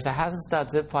 And there's a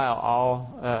Hazus.zip file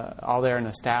all there and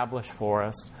established for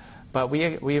us. But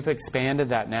we've expanded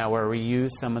that now where we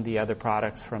use some of the other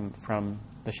products from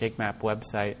the shake map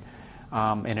website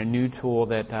in a new tool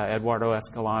that Eduardo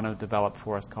Escalano developed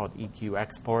for us called EQ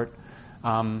Export.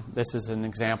 This is an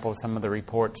example of some of the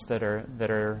reports that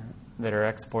are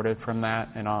exported from that,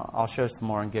 and I'll show some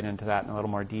more and get into that in a little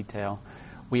more detail.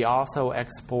 We also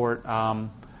export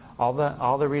all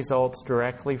the results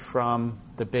directly from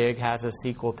the big Hazus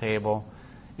SQL table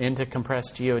into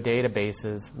compressed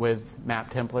geodatabases with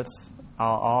map templates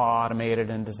all automated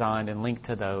and designed and linked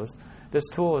to those. This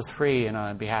tool is free, and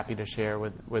I'd be happy to share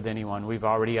with anyone. We've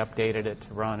already updated it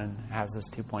to run in Hazus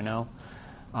 2.0.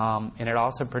 And it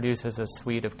also produces a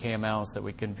suite of KMLs that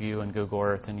we can view in Google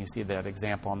Earth, and you see that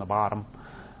example on the bottom.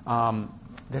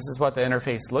 This is what the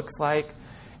interface looks like.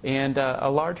 And a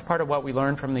large part of what we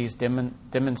learned from these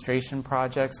demonstration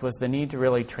projects was the need to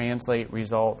really translate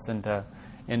results into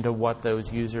what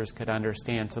those users could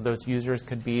understand. So those users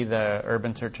could be the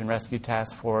Urban Search and Rescue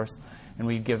Task Force, and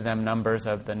we'd give them numbers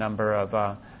of the number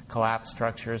of collapsed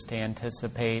structures to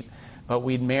anticipate. But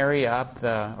we'd marry up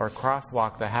or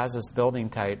crosswalk the Hazus building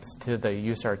types to the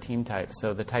USAR team types.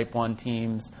 So the Type 1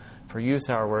 teams for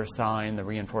USAR were assigned the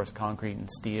reinforced concrete and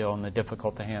steel and the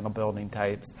difficult-to-handle building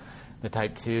types. The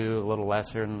Type 2, a little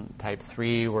lesser, and Type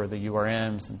 3 were the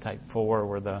URMs, and Type 4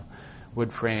 were the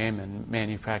wood frame and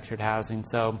manufactured housing.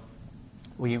 So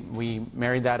we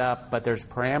married that up, but there's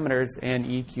parameters in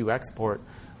EQ Export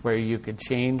where you could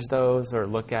change those or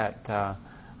look at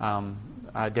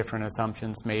different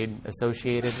assumptions made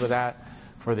associated with that.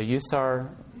 For the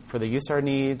USAR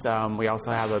needs, we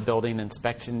also have a building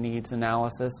inspection needs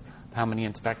analysis, how many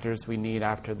inspectors we need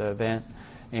after the event,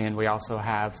 and we also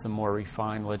have some more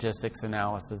refined logistics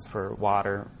analysis for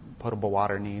potable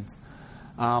water needs.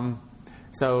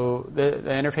 So the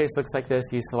interface looks like this.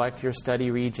 You select your study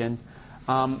region.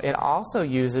 It also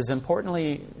uses,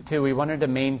 importantly, too, we wanted to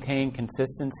maintain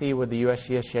consistency with the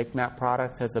USGS shake map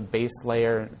products as a base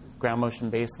layer, ground motion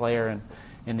base layer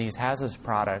in these Hazus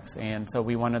products. And so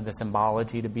we wanted the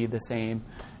symbology to be the same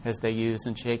as they use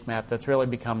in shake map. That's really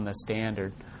become the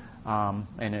standard, and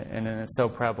it's so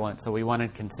prevalent. So we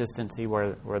wanted consistency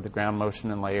where the ground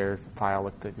motion and layer file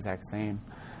looked the exact same.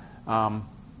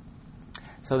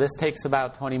 So this takes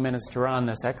about 20 minutes to run,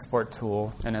 this export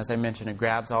tool. And as I mentioned, it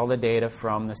grabs all the data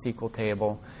from the SQL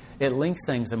table. It links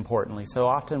things importantly. So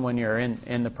often when you're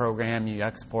in the program, you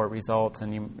export results,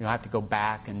 and you have to go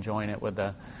back and join it with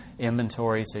the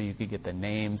inventory so you could get the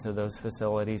names of those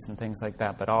facilities and things like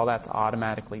that. But all that's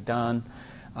automatically done.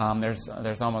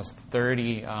 There's almost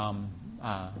 30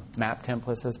 map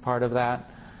templates as part of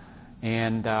that.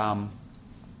 And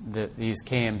these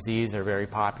KMZs are very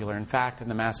popular. In fact, in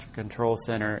the Master Control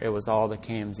Center, it was all the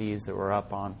KMZs that were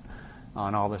up on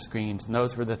all the screens. And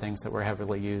those were the things that were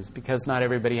heavily used because not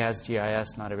everybody has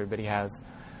GIS, not everybody has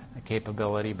a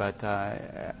capability, but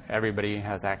everybody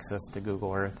has access to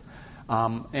Google Earth.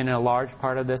 And a large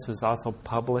part of this was also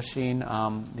publishing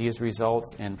these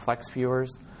results in flex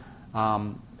viewers.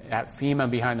 At FEMA,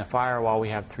 behind the firewall, we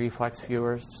have 3 flex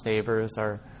viewers. Sabre is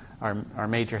our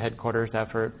major headquarters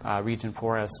effort. Region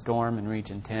 4 has Storm, and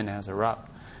Region 10 has Erupt.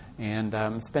 And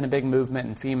it's been a big movement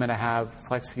in FEMA to have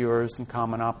flex viewers and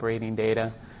common operating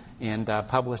data, and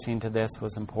publishing to this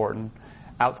was important.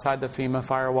 Outside the FEMA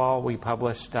firewall, we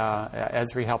published,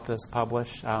 Esri helped us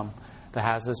publish the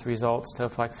Hazus results to a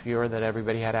flex viewer that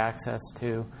everybody had access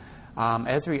to.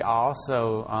 Esri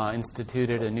also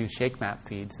instituted a new ShakeMap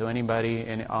feed, so anybody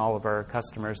and all of our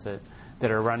customers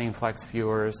that are running flex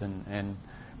viewers and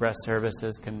REST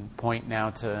services can point now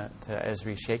to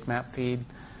Esri ShakeMap feed.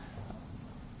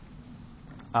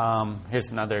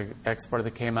 Here's another export of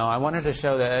the KML. I wanted to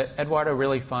show that Eduardo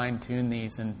really fine-tuned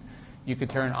these, and you could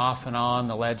turn off and on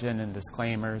the legend and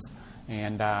disclaimers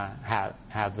and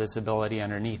have visibility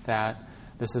underneath that.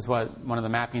 This is what one of the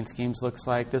mapping schemes looks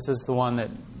like. This is the one that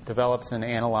develops and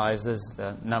analyzes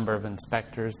the number of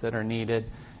inspectors that are needed,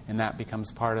 and that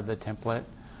becomes part of the template.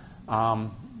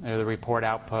 The report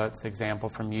outputs, example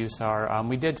from USAR.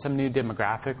 We did some new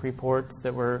demographic reports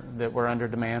that were under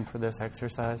demand for this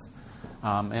exercise.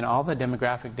 And all the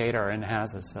demographic data are in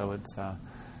Hazus, so it's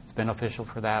beneficial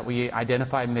for that. We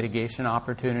identified mitigation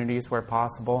opportunities where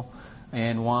possible,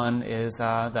 and one is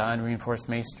the unreinforced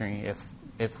masonry.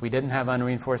 If we didn't have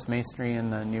unreinforced masonry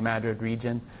in the New Madrid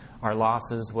region, our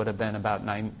losses would have been about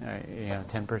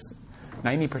 10%.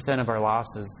 90% of our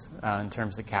losses in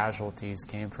terms of casualties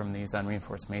came from these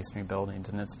unreinforced masonry buildings,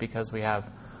 and it's because we have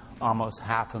almost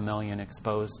 500,000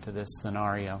 exposed to this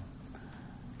scenario.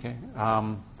 Okay.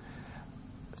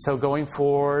 So going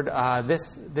forward,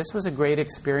 this was a great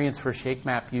experience for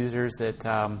ShakeMap users that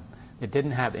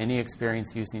didn't have any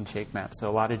experience using ShakeMap. So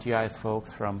a lot of GIS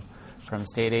folks from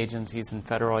state agencies and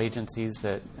federal agencies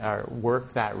that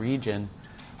work that region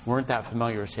weren't that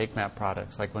familiar with ShakeMap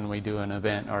products. Like when we do an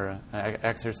event or an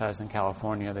exercise in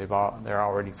California, they're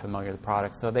already familiar with the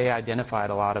product. So they identified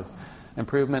a lot of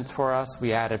improvements for us.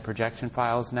 We added projection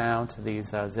files now to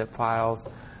these zip files.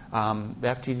 The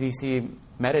FGDC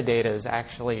metadata is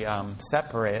actually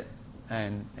separate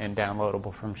and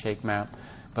downloadable from ShakeMap,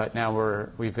 but now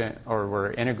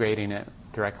we're integrating it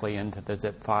directly into the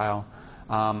zip file.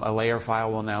 A layer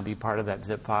file will now be part of that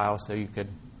zip file, so you could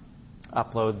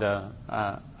upload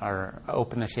or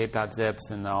open the shape.zips,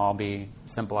 and they'll all be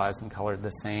symbolized and colored the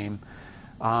same.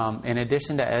 In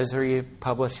addition to Esri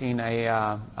publishing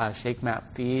a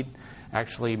ShakeMap feed,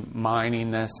 actually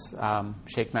mining this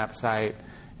ShakeMap site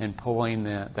and pulling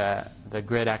the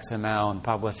grid XML and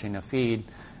publishing a feed,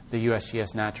 the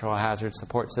USGS Natural Hazard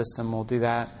Support System will do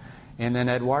that. And then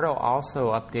Eduardo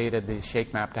also updated the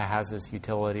ShakeMap to Hazus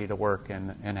utility to work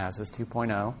in Hazus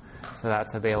 2.0, so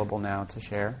that's available now to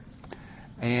share.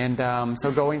 And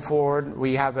so going forward,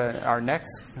 we have our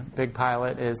next big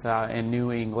pilot is in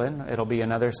New England. It'll be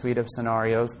another suite of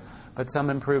scenarios, but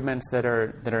some improvements that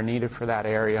are needed for that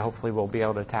area. Hopefully we'll be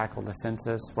able to tackle the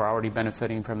census. We're already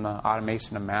benefiting from the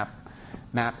automation of map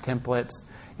templates.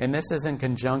 And this is in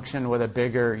conjunction with a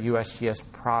bigger USGS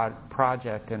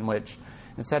project in which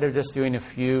instead of just doing a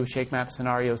few ShakeMap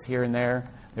scenarios here and there,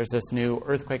 there's this new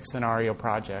earthquake scenario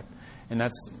project. And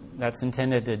that's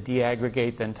intended to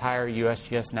deaggregate the entire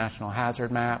USGS national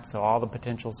hazard map. So all the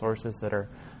potential sources that are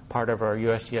part of our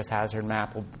USGS hazard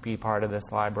map will be part of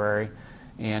this library.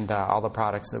 And all the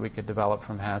products that we could develop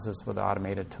from Hazus with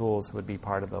automated tools would be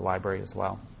part of the library as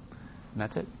well. And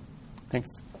that's it. Thanks.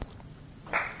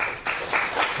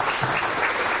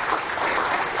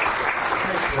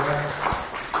 Thanks, Brad.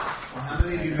 Well, how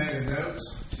many of you made a note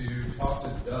to talk to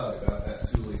Doug about that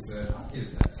tool? He said, I'll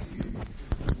give that to you.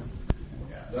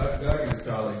 Yeah, Doug and his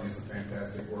colleagues do some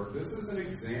fantastic work. This is an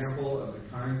example of the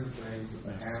kinds of things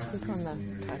that the Hazus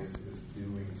community is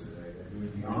doing today. They're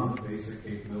doing beyond the basic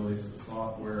capabilities of the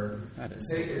software.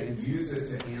 Take it and use it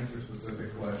to answer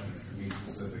specific questions, to meet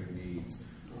specific needs.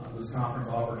 This conference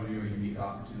offers you a unique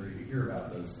opportunity to hear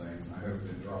about those things, and I hope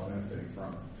that you're all benefiting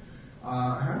from it.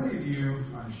 How many of you,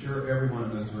 I'm sure everyone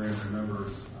in this room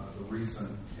remembers the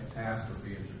recent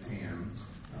catastrophe in Japan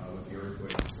with the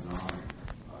earthquake and tsunami.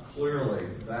 Clearly,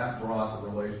 that brought the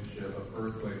relationship of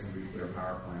earthquakes and nuclear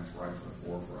power plants right to the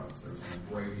forefront. There's been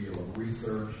a great deal of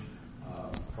research,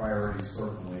 priorities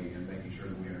certainly, in making sure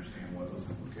that we understand what those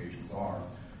implications are.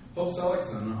 Hope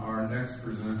Seligson, our next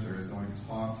presenter, is going to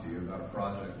talk to you about a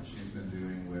project that she's been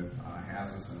doing with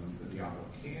Hazus and the Diablo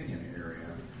Canyon area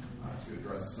to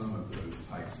address some of those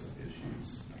types of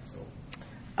issues. So,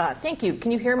 thank you.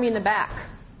 Can you hear me in the back?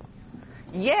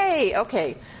 Yay!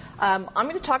 Okay. I'm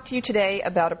going to talk to you today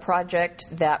about a project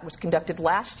that was conducted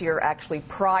last year, actually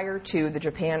prior to the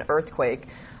Japan earthquake,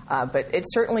 but it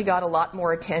certainly got a lot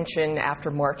more attention after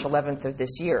March 11th of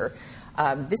this year.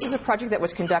 This is a project that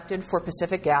was conducted for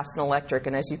Pacific Gas and Electric,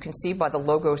 and as you can see by the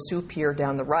logo soup here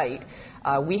down the right,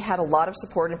 we had a lot of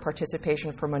support and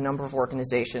participation from a number of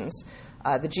organizations.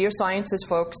 The geosciences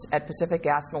folks at Pacific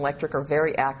Gas and Electric are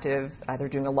very active. They're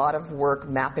doing a lot of work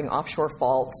mapping offshore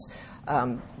faults.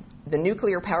 The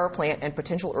nuclear power plant and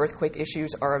potential earthquake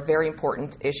issues are a very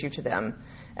important issue to them.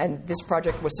 And this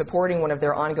project was supporting one of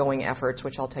their ongoing efforts,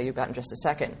 which I'll tell you about in just a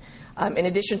second. In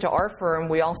addition to our firm,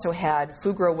 we also had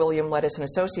Fugro William Lettuce and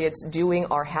Associates doing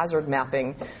our hazard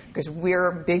mapping, because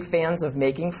we're big fans of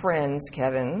making friends,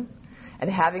 Kevin, and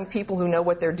having people who know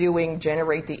what they're doing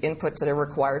generate the inputs that are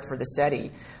required for the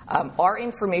study. Our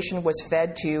information was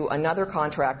fed to another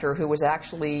contractor who was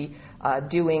actually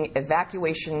doing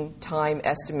evacuation time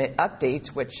estimate updates,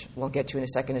 which we'll get to in a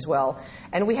second as well.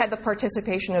 And we had the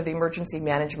participation of the emergency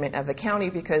management of the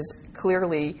county, because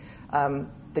clearly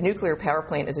the nuclear power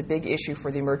plant is a big issue for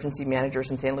the emergency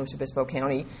managers in San Luis Obispo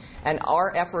County. And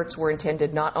our efforts were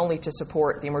intended not only to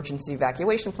support the emergency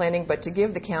evacuation planning, but to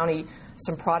give the county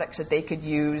some products that they could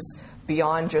use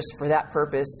beyond just for that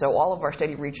purpose. So all of our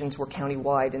study regions were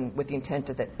county-wide, and with the intent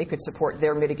that it could support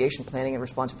their mitigation planning and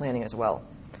response planning as well.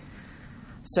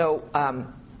 So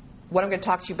what I'm going to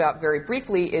talk to you about very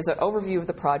briefly is an overview of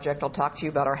the project. I'll talk to you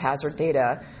about our hazard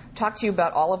data, talk to you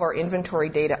about all of our inventory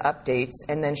data updates,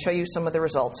 and then show you some of the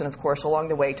results. And, of course, along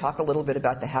the way, talk a little bit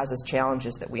about the Hazus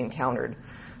challenges that we encountered.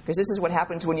 Because this is what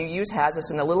happens when you use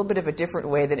Hazus in a little bit of a different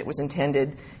way than it was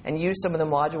intended, and use some of the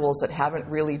modules that haven't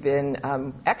really been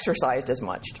exercised as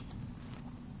much.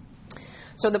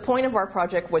 So the point of our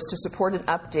project was to support an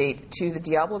update to the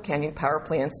Diablo Canyon Power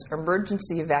Plant's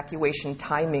emergency evacuation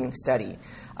timing study.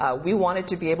 We wanted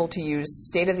to be able to use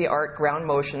state-of-the-art ground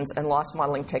motions and loss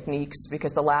modeling techniques,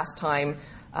 because the last time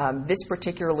this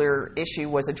particular issue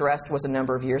was addressed was a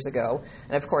number of years ago.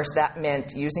 And, of course, that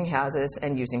meant using Hazus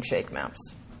and using shake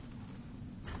maps.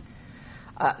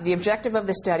 The objective of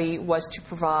the study was to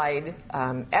provide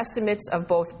estimates of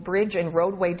both bridge and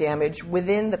roadway damage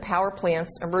within the power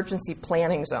plant's emergency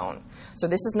planning zone. So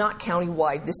this is not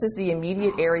countywide. This is the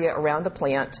immediate area around the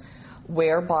plant,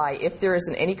 whereby if there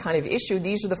isn't any kind of issue,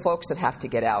 these are the folks that have to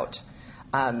get out.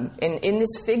 And in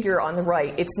this figure on the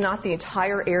right, it's not the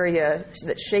entire area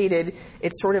that's shaded.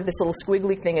 It's sort of this little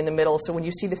squiggly thing in the middle. So when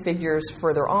you see the figures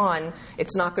further on,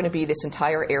 it's not going to be this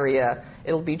entire area.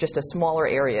 It'll be just a smaller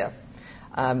area.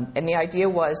 And the idea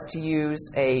was to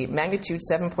use a magnitude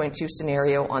 7.2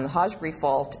 scenario on the Hazus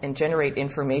fault and generate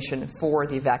information for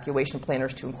the evacuation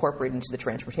planners to incorporate into the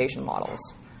transportation models.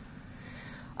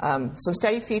 Some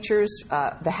study features.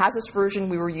 The Hazus version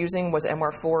we were using was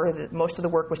MR4. Most of the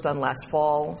work was done last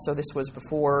fall, so this was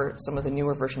before some of the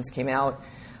newer versions came out.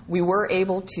 We were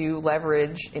able to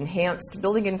leverage enhanced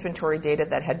building inventory data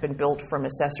that had been built from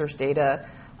assessors' data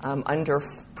under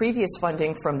previous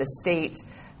funding from the state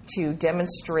to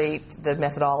demonstrate the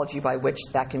methodology by which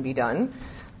that can be done.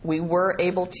 We were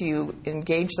able to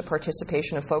engage the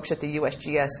participation of folks at the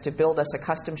USGS to build us a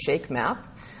custom shake map.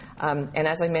 And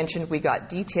as I mentioned, we got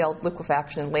detailed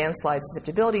liquefaction and landslide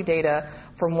susceptibility data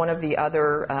from one of the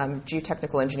other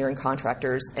geotechnical engineering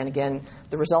contractors. And again,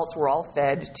 the results were all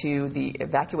fed to the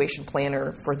evacuation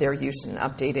planner for their use in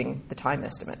updating the time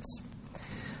estimates.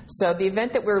 So the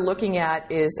event that we're looking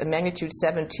at is a magnitude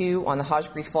 7.2 on the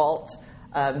Hazus fault.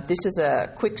 This is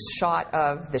a quick shot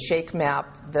of the shake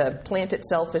map. The plant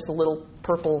itself is the little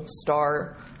purple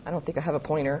star. I don't think I have a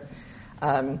pointer.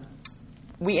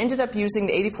 We ended up using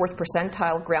the 84th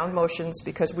percentile ground motions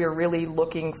because we were really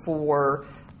looking for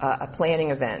a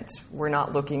planning event. We're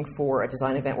not looking for a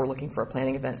design event. We're looking for a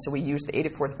planning event. So we used the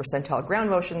 84th percentile ground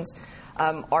motions.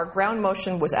 Our ground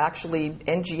motion was actually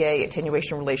NGA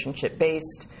attenuation relationship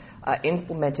based,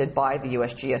 implemented by the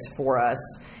USGS for us.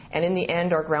 And in the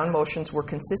end, our ground motions were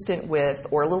consistent with,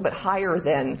 or a little bit higher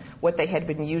than, what they had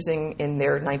been using in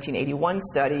their 1981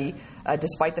 study,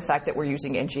 despite the fact that we're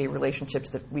using NGA relationships.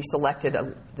 That we selected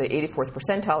the 84th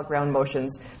percentile ground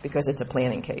motions because it's a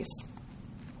planning case.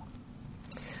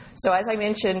 So as I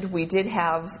mentioned, we did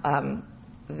have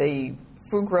the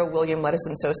Fugro William Lettuce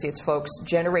and Associates folks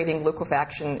generating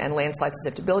liquefaction and landslide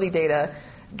susceptibility data.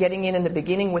 Getting in the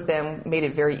beginning with them made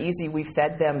it very easy. We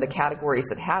fed them the categories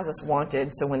that Hazus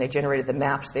wanted, so when they generated the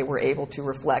maps, they were able to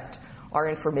reflect our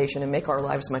information and make our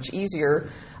lives much easier.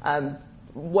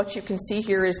 What you can see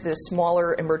here is this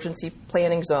smaller emergency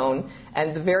planning zone,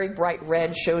 and the very bright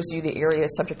red shows you the area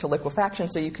subject to liquefaction.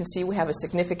 So you can see we have a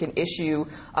significant issue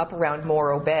up around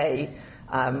Morro Bay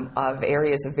of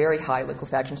areas of very high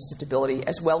liquefaction susceptibility.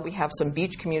 As well, we have some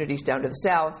beach communities down to the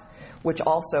south, which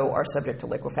also are subject to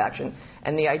liquefaction.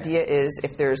 And the idea is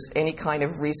if there's any kind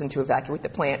of reason to evacuate the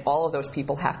plant, all of those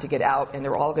people have to get out, and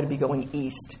they're all going to be going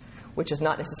east, which is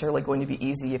not necessarily going to be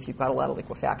easy if you've got a lot of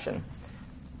liquefaction.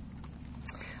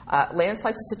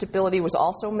 Landslide susceptibility was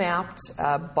also mapped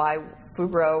by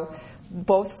Fubro,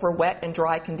 both for wet and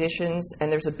dry conditions, and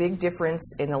there's a big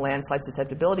difference in the landslide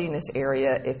susceptibility in this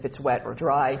area if it's wet or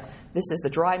dry. This is the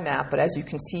dry map, but as you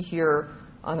can see here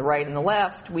on the right and the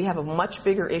left, we have a much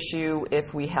bigger issue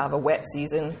if we have a wet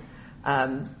season.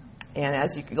 And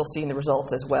as you'll see in the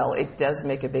results as well, it does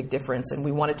make a big difference, and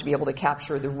we wanted to be able to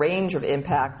capture the range of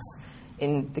impacts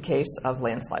in the case of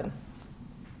landslide.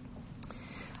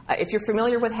 If you're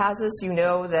familiar with Hazus, you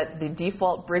know that the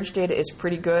default bridge data is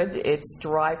pretty good. It's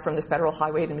derived from the Federal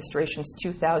Highway Administration's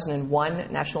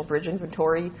 2001 National Bridge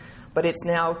Inventory, but it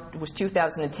was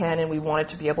 2010, and we wanted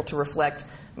to be able to reflect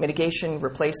mitigation,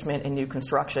 replacement, and new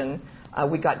construction.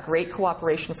 We got great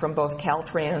cooperation from both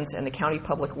Caltrans and the County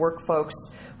Public Work folks,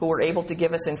 who were able to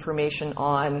give us information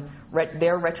on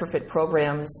their retrofit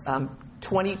programs.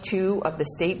 22 of the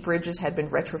state bridges had been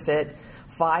retrofit,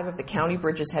 5 of the county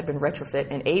bridges had been retrofit,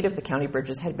 and 8 of the county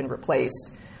bridges had been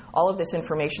replaced. All of this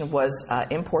information was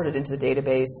imported into the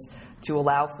database to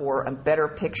allow for a better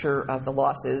picture of the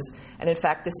losses. And in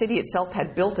fact, the city itself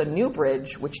had built a new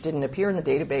bridge, which didn't appear in the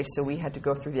database, so we had to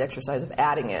go through the exercise of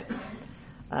adding it.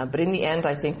 But in the end,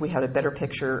 I think we had a better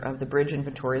picture of the bridge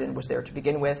inventory than was there to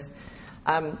begin with.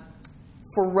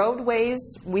 For roadways,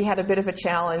 we had a bit of a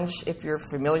challenge. If you're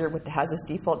familiar with the Hazus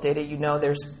default data, you know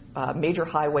there's major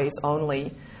highways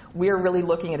only. We're really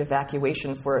looking at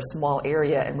evacuation for a small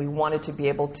area, and we wanted to be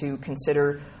able to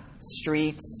consider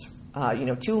streets,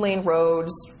 2-lane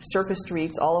roads, surface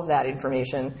streets, all of that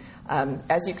information.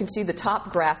 As you can see, the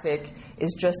top graphic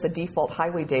is just the default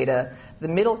highway data. The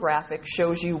middle graphic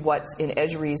shows you what's in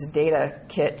Esri's data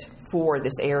kit for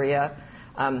this area.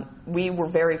 We were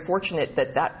very fortunate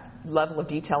that level of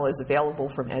detail is available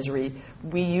from Esri.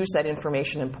 We use that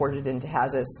information and ported it into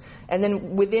Hazus. And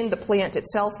then within the plant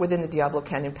itself, within the Diablo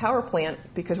Canyon Power Plant,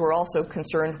 because we're also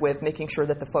concerned with making sure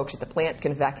that the folks at the plant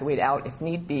can evacuate out if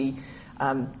need be,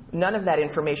 none of that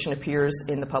information appears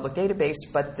in the public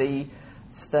database, but the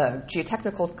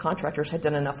geotechnical contractors had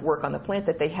done enough work on the plant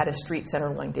that they had a street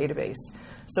centerline database.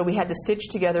 So we had to stitch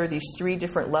together these 3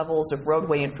 different levels of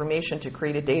roadway information to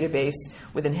create a database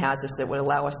within Hazus that would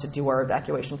allow us to do our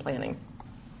evacuation planning.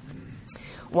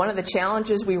 One of the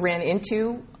challenges we ran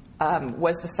into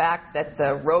was the fact that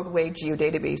the roadway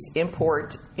geodatabase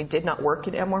import, it did not work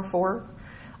in MR4.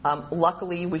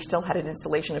 Luckily, we still had an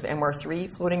installation of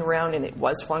MR3 floating around, and it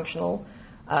was functional.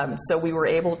 So we were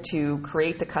able to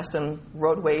create the custom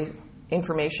roadway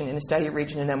information in a study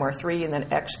region in MR3 and then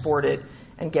export it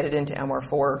and get it into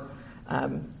MR4.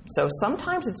 So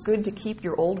sometimes it's good to keep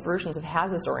your old versions of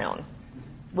Hazus around.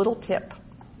 Little tip.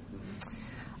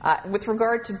 With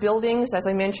regard to buildings, as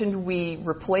I mentioned, we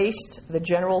replaced the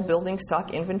general building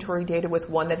stock inventory data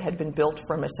with one that had been built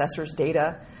from assessors'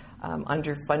 data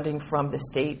under funding from the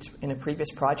state in a previous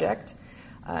project.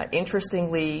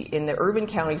 Interestingly, in the urban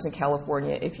counties in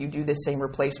California, if you do the same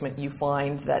replacement, you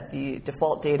find that the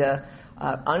default data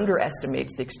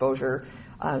underestimates the exposure.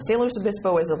 San Luis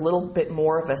Obispo is a little bit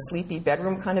more of a sleepy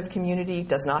bedroom kind of community,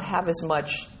 does not have as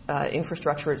much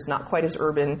infrastructure, it's not quite as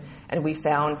urban, and we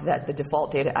found that the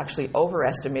default data actually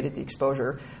overestimated the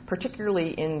exposure,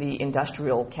 particularly in the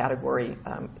industrial category.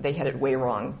 They had it way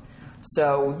wrong.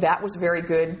 So that was very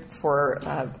good for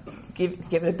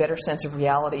give it a better sense of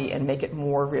reality and make it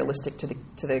more realistic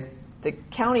to the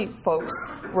county folks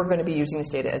who are going to be using this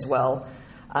data as well.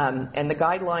 And the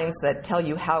guidelines that tell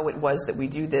you how it was that we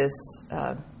do this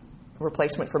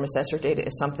replacement from assessor data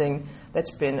is something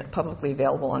that's been publicly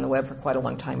available on the web for quite a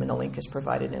long time, and the link is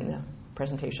provided in the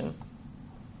presentation.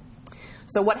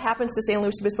 So what happens to San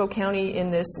Luis Obispo County in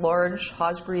this large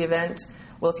Hazus event?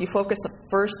 Well, if you focus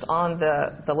first on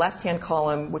the left-hand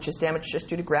column, which is damage just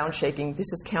due to ground shaking,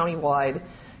 this is countywide.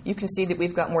 You can see that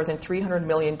we've got more than $300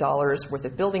 million worth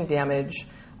of building damage.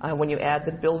 When you add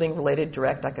the building-related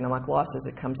direct economic losses,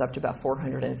 it comes up to about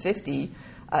 450.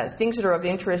 Things that are of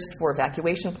interest for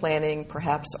evacuation planning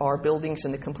perhaps are buildings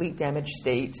in the complete damage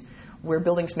state, where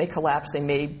buildings may collapse, they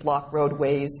may block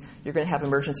roadways, you're going to have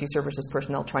emergency services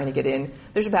personnel trying to get in.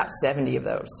 There's about 70 of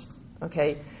those.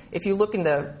 Okay? If you look in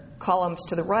the columns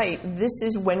to the right, this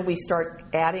is when we start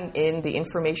adding in the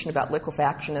information about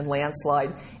liquefaction and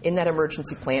landslide in that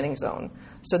emergency planning zone.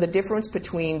 So the difference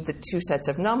between the two sets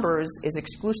of numbers is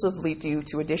exclusively due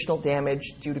to additional damage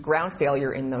due to ground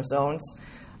failure in those zones.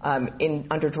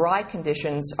 Under dry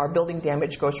conditions, our building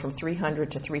damage goes from 300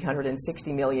 to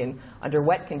 360 million. Under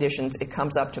wet conditions, it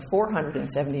comes up to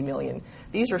 470 million.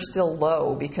 These are still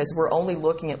low because we're only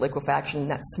looking at liquefaction in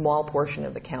that small portion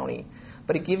of the county.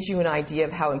 But it gives you an idea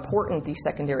of how important these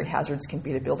secondary hazards can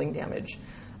be to building damage.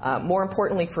 More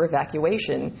importantly for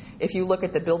evacuation, if you look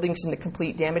at the buildings in the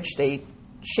complete damage state,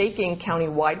 shaking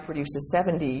countywide produces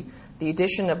 70. The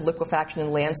addition of liquefaction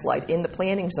and landslide in the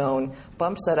planning zone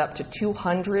bumps that up to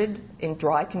 200 in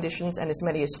dry conditions and as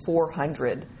many as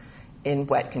 400 in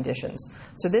wet conditions.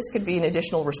 So this could be an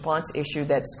additional response issue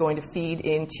that's going to feed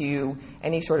into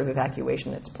any sort of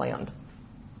evacuation that's planned.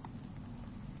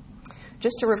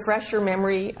 Just to refresh your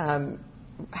memory,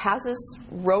 Hazus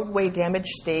roadway damage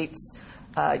states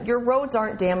your roads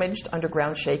aren't damaged under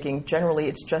ground shaking. Generally,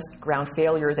 it's just ground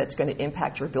failure that's going to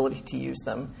impact your ability to use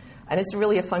them. And it's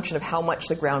really a function of how much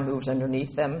the ground moves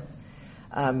underneath them.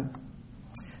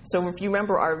 So if you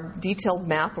remember our detailed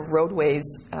map of roadways,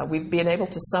 we've been able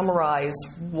to summarize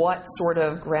what sort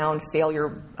of ground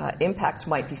failure impacts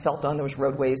might be felt on those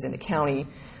roadways in the county.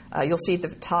 You'll see at the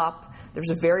top, there's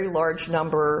a very large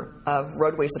number of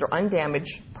roadways that are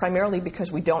undamaged, primarily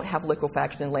because we don't have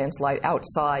liquefaction and landslide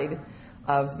outside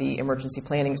of the emergency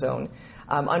planning zone.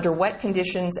 Under wet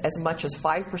conditions, as much as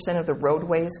 5% of the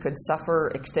roadways could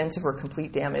suffer extensive or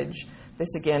complete damage.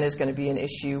 This, again, is going to be an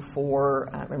issue for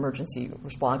emergency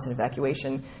response and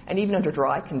evacuation. And even under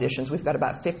dry conditions, we've got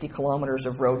about 50 kilometers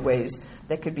of roadways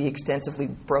that could be extensively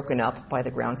broken up by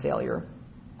the ground failure.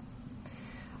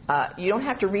 You don't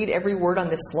have to read every word on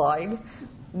this slide.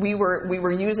 We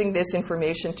were using this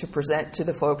information to present to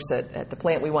the folks at the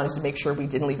plant. We wanted to make sure we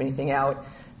didn't leave anything out.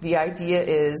 The idea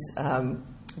is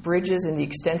bridges in the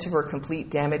extensive or complete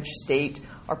damage state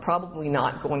are probably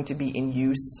not going to be in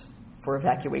use for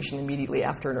evacuation immediately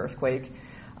after an earthquake.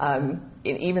 And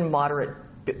even moderate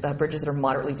bridges that are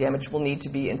moderately damaged will need to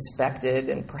be inspected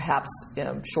and perhaps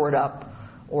shored up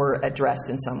or addressed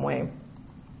in some way.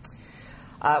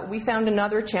 We found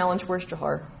another challenge. Where's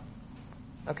Jahar?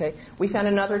 Okay. We found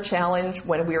another challenge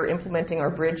when we were implementing our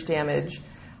bridge damage.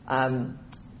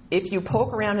 If you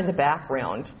poke around in the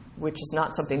background, which is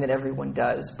not something that everyone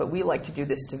does, but we like to do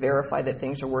this to verify that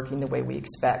things are working the way we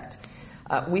expect.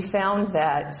 We found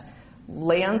that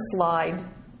landslide,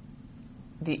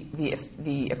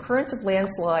 the occurrence of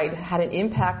landslide had an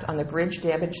impact on the bridge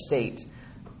damage state.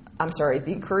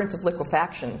 The occurrence of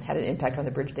liquefaction had an impact on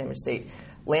the bridge damage state.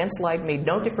 Landslide made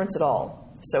no difference at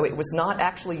all. So it was not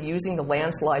actually using the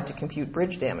landslide to compute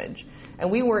bridge damage. And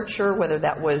we weren't sure whether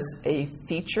that was a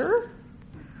feature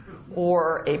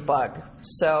or a bug.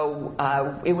 So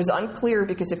it was unclear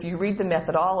because if you read the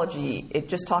methodology, it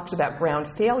just talks about ground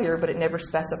failure, but it never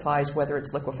specifies whether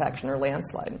it's liquefaction or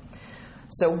landslide.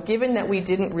 So given that we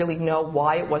didn't really know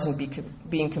why it wasn't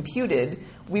being computed,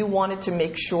 we wanted to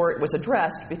make sure it was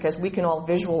addressed because we can all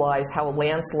visualize how a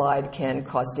landslide can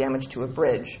cause damage to a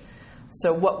bridge.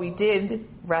 So what we did,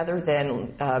 rather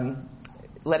than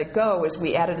let it go, is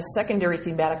we added a secondary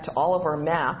thematic to all of our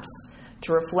maps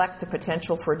to reflect the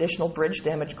potential for additional bridge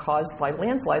damage caused by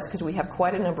landslides, because we have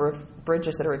quite a number of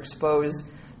bridges that are exposed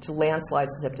to landslide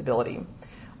susceptibility.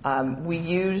 We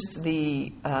used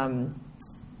the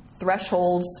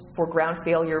thresholds for ground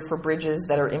failure for bridges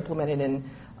that are implemented in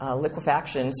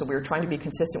liquefaction, so we were trying to be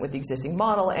consistent with the existing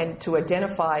model and to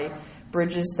identify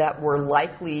bridges that were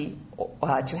likely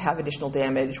to have additional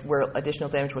damage, where additional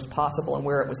damage was possible, and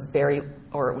where it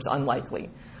was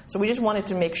unlikely. So we just wanted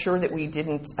to make sure that we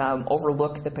didn't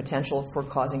overlook the potential for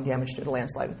causing damage due to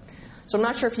landslide. So I'm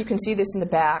not sure if you can see this in the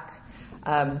back.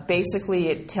 Basically,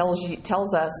 it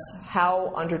tells us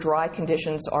how under dry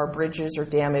conditions our bridges are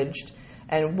damaged.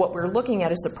 And what we're looking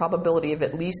at is the probability of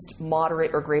at least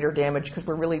moderate or greater damage, because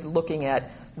we're really looking at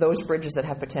those bridges that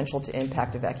have potential to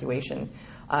impact evacuation.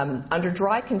 Under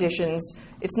dry conditions,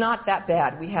 it's not that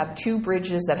bad. We have 2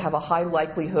 bridges that have a high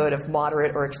likelihood of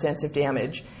moderate or extensive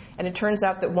damage. And it turns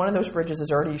out that one of those bridges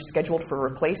is already scheduled for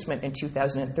replacement in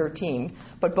 2013,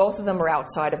 but both of them are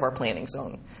outside of our planning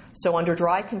zone. So under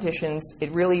dry conditions, it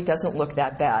really doesn't look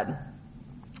that bad.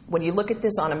 When you look at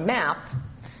this on a map,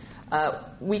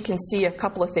 we can see a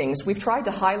couple of things. We've tried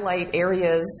to highlight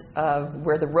areas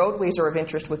where the roadways are of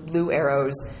interest with blue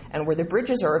arrows and where the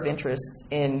bridges are of interest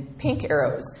in pink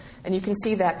arrows. And you can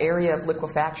see that area of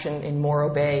liquefaction in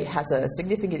Morro Bay has a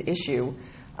significant issue.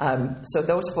 So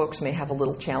those folks may have a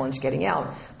little challenge getting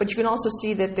out. But you can also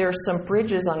see that there's some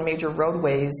bridges on major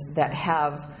roadways that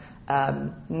have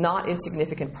not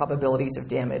insignificant probabilities of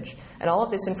damage. And all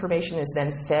of this information is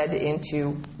then fed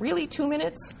into, really, 2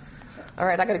 minutes? All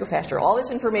right, I got to go faster. All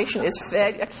this information is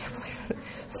fed, I can't believe it,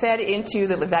 fed into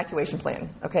the evacuation plan.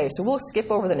 Okay, so we'll skip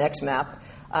over the next map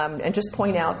and just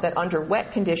point out that under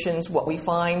wet conditions, what we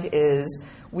find is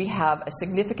we have a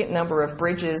significant number of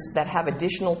bridges that have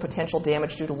additional potential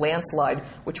damage due to landslide,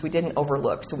 which we didn't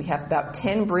overlook. So we have about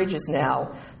 10 bridges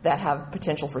now that have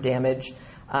potential for damage.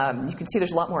 You can see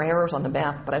there's a lot more arrows on the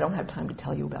map, but I don't have time to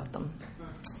tell you about them.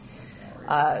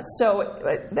 So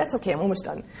that's okay, I'm almost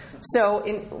done. So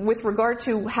with regard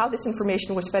to how this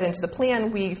information was fed into the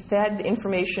plan, we fed the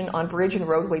information on bridge and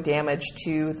roadway damage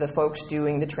to the folks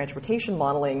doing the transportation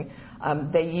modeling.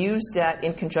 They used that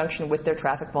in conjunction with their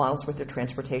traffic models, with their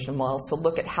transportation models, to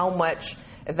look at how much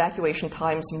evacuation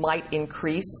times might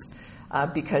increase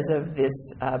because of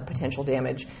this potential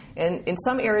damage. And in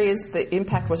some areas, the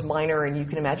impact was minor, and you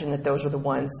can imagine that those are the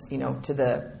ones, to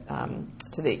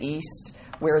the east,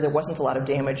 where there wasn't a lot of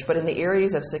damage. But in the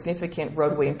areas of significant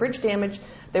roadway and bridge damage,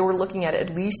 they were looking at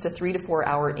least a 3 to 4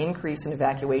 hour increase in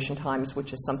evacuation times,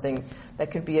 which is something that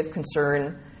could be of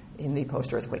concern in the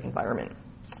post-earthquake environment.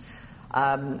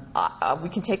 We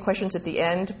can take questions at the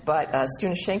end, but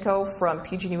Stunishenko from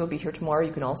PG&E will be here tomorrow.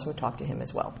 You can also talk to him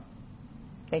as well.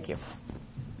 Thank you.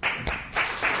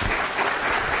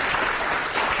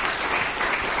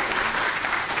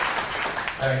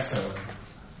 Thanks,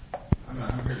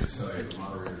 I'm here to tell you the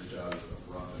moderator's job is the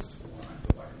roughest one. I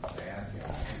feel like a bad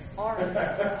guy. All right.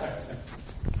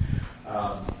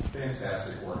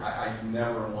 Fantastic work. I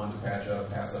never wanted to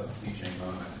pass up a teaching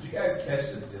moment. Did you guys catch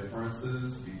the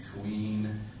differences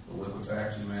between the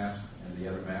liquefaction maps and the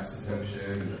other maps that have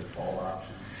showed and the default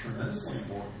options? Tremendously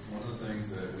important. It's one of the things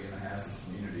that we in the Hazus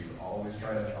community would always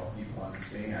try to help people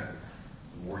understand.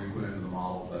 The more you put into the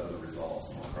model, the better the results,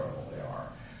 the more credible they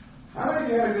are. How many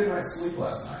of you had a good night's sleep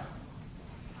last night?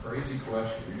 Crazy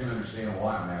question. You're going to understand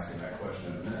why I'm asking that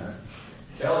question in a minute.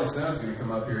 Kelly Stone's going to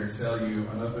come up here and tell you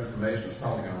enough information that's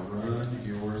probably going to ruin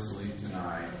your sleep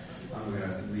tonight. I'm going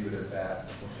to leave it at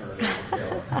that. We'll turn it over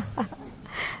to Kelly.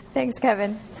 Thanks,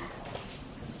 Kevin.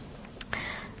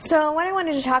 So what I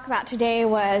wanted to talk about today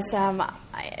was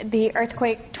the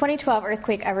 2012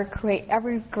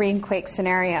 evergreen quake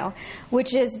scenario,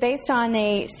 which is based on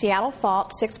a Seattle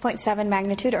fault 6.7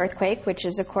 magnitude earthquake, which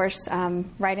is, of course,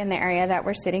 right in the area that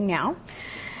we're sitting now.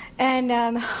 And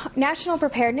National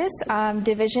Preparedness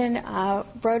Division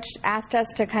asked us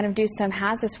to kind of do some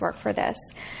Hazus work for this.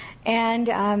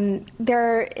 And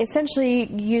they're essentially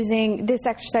using this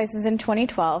exercise is in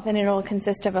 2012, and it'll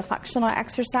consist of a functional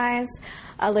exercise,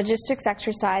 a logistics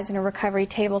exercise, and a recovery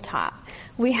tabletop.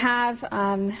 We have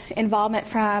involvement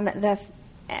from the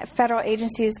federal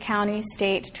agencies, county,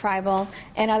 state, tribal,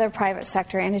 and other private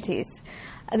sector entities.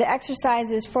 The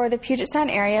exercise is for the Puget Sound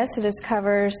area, so this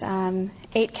covers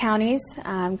 8 counties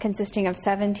consisting of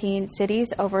 17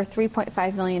 cities, over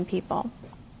 3.5 million people.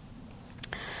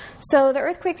 So the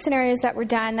earthquake scenarios that were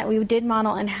done that we did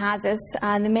model in Hazus,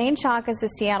 the main shock is the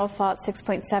Seattle Fault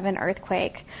 6.7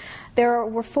 earthquake. There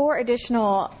were 4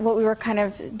 additional, what we were kind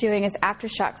of doing is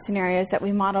aftershock scenarios that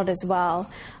we modeled as well.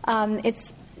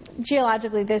 It's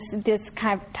geologically, this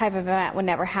type of event would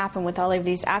never happen with all of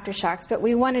these aftershocks, but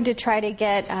we wanted to try to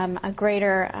get a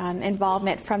greater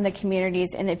involvement from the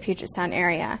communities in the Puget Sound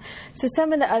area. So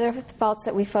some of the other faults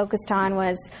that we focused on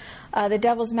was the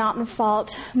Devil's Mountain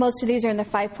Fault. Most of these are in the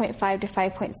 5.5 to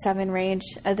 5.7 range.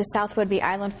 The South Woodby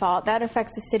Island Fault, that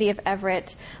affects the city of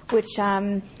Everett, which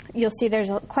you'll see there's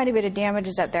quite a bit of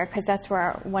damages up there because that's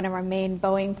where one of our main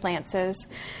Boeing plants is.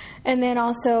 And then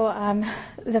also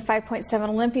the 5.7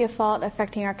 Olympia Fault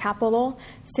affecting our capital,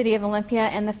 city of Olympia,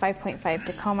 and the 5.5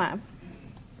 Tacoma.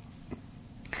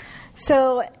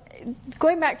 So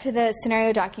going back to the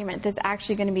scenario document that's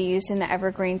actually going to be used in the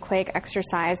Evergreen Quake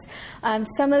exercise,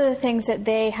 some of the things that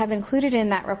they have included in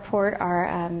that report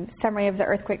are summary of the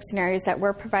earthquake scenarios that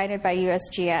were provided by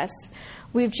USGS.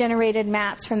 We've generated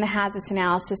maps from the Hazus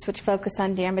analysis which focus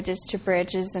on damages to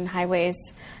bridges and highways,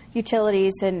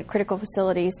 utilities, and critical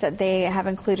facilities that they have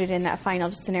included in that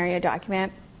final scenario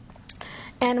document.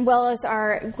 And well as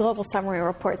our global summary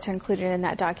reports are included in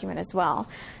that document as well.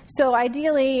 So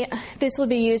ideally, this will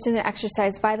be used in the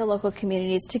exercise by the local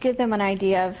communities to give them an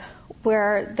idea of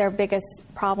where their biggest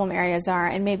problem areas are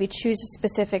and maybe choose a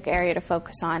specific area to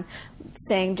focus on,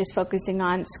 saying just focusing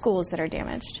on schools that are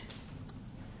damaged.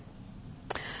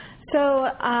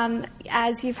 So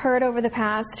as you've heard over the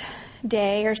past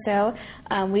day or so,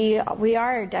 we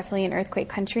are definitely an earthquake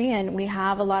country, and we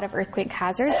have a lot of earthquake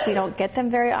hazards. We don't get them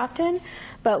very often,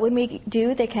 but when we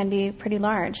do, they can be pretty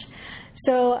large.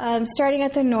 So starting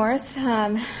at the north,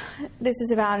 this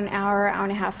is about an hour and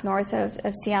a half north of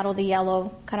Seattle, the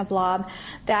yellow kind of blob.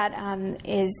 That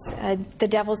is the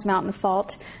Devil's Mountain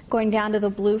Fault. Going down to the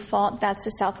blue fault, that's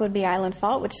the South Whidbey Island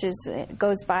Fault, which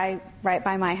goes right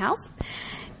by my house.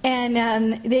 And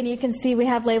then you can see we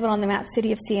have labeled on the map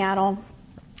City of Seattle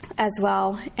as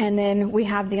well. And then we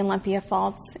have the Olympia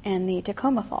Faults and the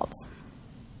Tacoma Faults.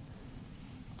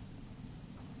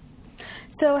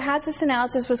 So Hazus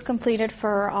analysis was completed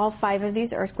for all 5 of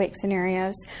these earthquake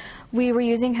scenarios. We were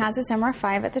using Hazus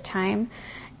MR5 at the time,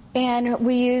 and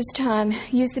we used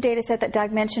the data set that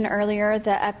Doug mentioned earlier,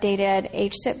 the updated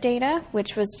HSIP data,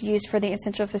 which was used for the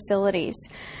essential facilities.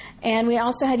 And we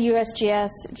also had USGS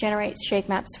generate shake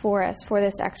maps for us for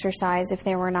this exercise if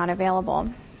they were not available.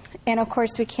 And of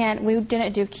course, we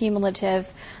didn't do cumulative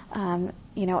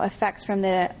effects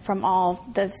from all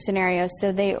the scenarios,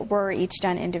 so they were each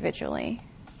done individually.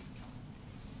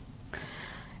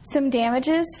 Some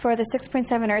damages for the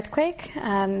 6.7 earthquake,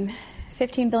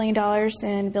 $15 billion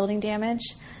in building damage,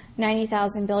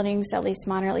 90,000 buildings at least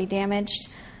moderately damaged.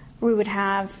 We would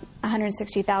have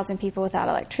 160,000 people without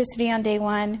electricity on day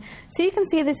 1. So you can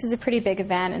see this is a pretty big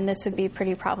event, and this would be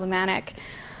pretty problematic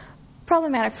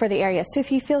for the area. So if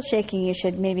you feel shaking, you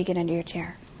should maybe get under your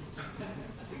chair.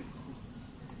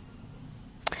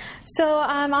 So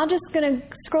I'm just going to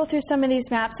scroll through some of these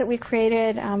maps that we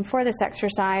created for this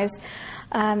exercise.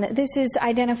 This is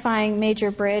identifying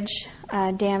major bridge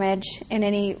damage and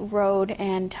any road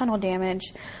and tunnel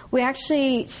damage. We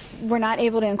actually were not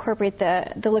able to incorporate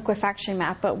the liquefaction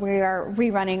map, but we are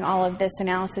rerunning all of this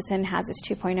analysis in Hazus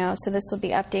 2.0, so this will be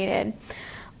updated.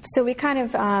 So we kind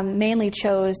of mainly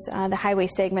chose the highway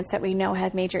segments that we know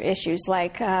have major issues,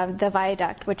 like the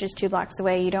viaduct, which is 2 blocks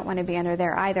away. You don't want to be under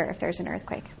there either if there's an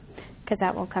earthquake, because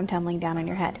that will come tumbling down on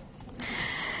your head.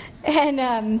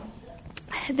 And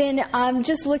then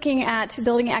just looking at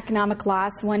building economic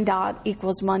loss, $1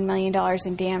 equals $1 million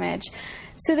in damage.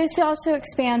 So this also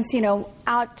expands,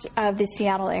 out of the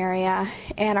Seattle area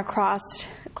and across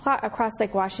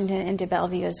Lake Washington into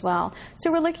Bellevue as well.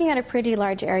 So we're looking at a pretty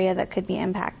large area that could be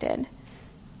impacted.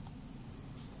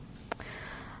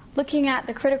 Looking at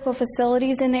the critical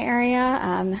facilities in the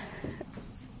area,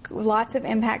 lots of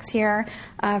impacts here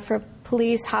for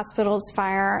police, hospitals,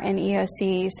 fire, and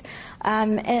EOCs.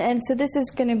 And so this is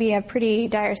going to be a pretty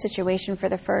dire situation for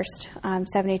the first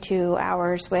 72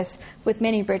 hours with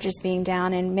many bridges being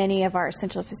down and many of our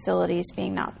essential facilities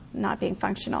being not being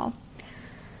functional.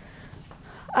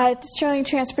 Showing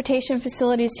transportation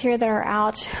facilities here that are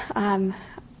out.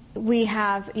 We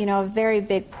have, a very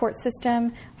big port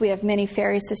system. We have many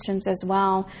ferry systems as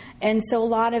well. And so a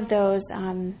lot of those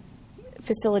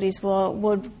facilities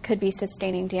could be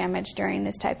sustaining damage during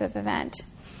this type of event.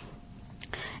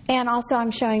 And also I'm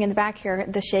showing in the back here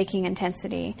the shaking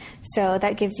intensity. So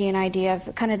that gives you an idea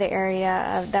of kind of the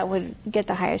area that would get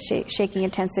the highest shaking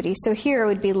intensity. So here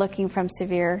would be looking from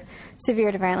severe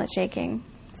to violent shaking,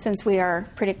 since we are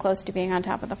pretty close to being on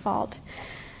top of the fault.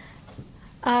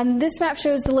 This map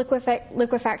shows the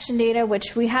liquefaction data,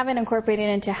 which we haven't incorporated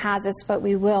into Hazus, but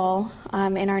we will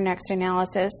in our next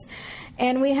analysis.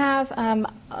 And we have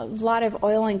a lot of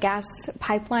oil and gas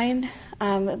pipeline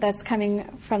that's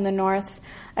coming from the north,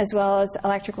 as well as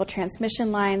electrical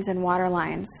transmission lines and water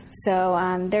lines.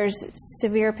 So there's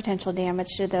severe potential damage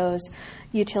to those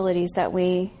utilities that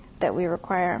we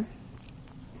require.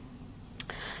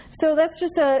 So that's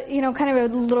just kind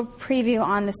of a little preview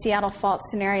on the Seattle fault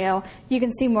scenario. You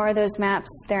can see more of those maps.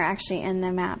 They're actually in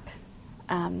the map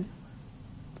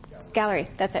gallery.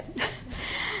 That's it.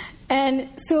 And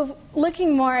so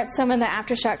looking more at some of the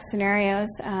aftershock scenarios,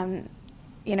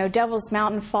 Devil's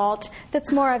Mountain Fault,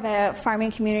 that's more of a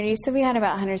farming community. So we had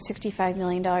about $165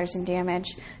 million in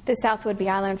damage. The South Whidbey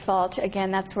Island Fault,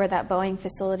 again, that's where that Boeing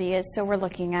facility is. So we're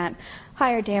looking at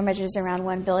higher damages around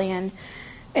 $1 billion.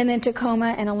 And then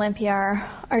Tacoma and Olympia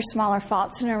are smaller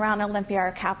faults. And around Olympia,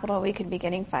 our capital, we could be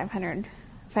getting 500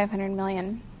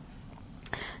 million.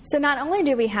 So not only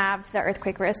do we have the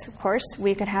earthquake risk, of course,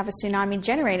 we could have a tsunami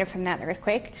generated from that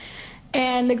earthquake.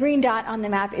 And the green dot on the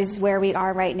map is where we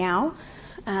are right now.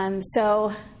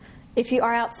 So if you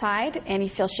are outside and you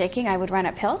feel shaking, I would run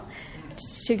uphill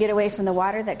to get away from the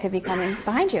water that could be coming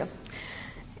behind you.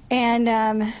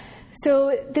 And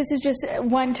so this is just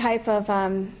one type of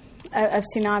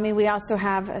tsunami. We also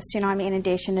have a tsunami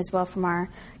inundation as well from our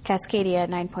Cascadia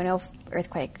 9.0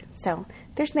 earthquake. So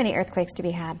there's many earthquakes to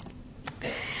be had.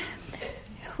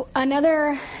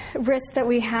 Another risk that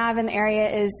we have in the area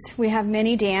is we have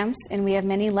many dams and we have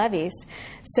many levees.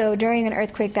 So during an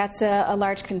earthquake, that's a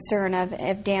large concern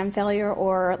of dam failure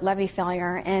or levee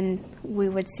failure, and we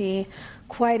would see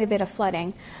quite a bit of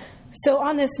flooding. So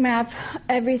on this map,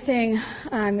 everything,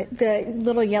 the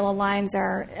little yellow lines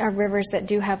are rivers that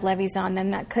do have levees on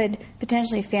them that could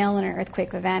potentially fail in an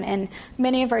earthquake event. And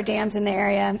many of our dams in the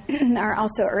area are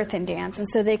also earthen dams, and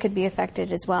so they could be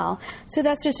affected as well. So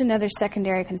that's just another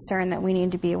secondary concern that we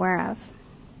need to be aware of.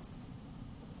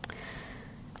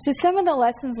 So some of the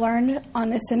lessons learned on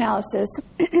this analysis,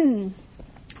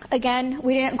 again,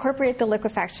 we didn't incorporate the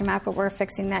liquefaction map, but we're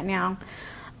fixing that now.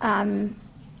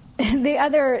 The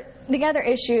other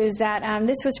issue is that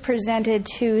this was presented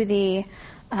to the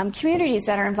communities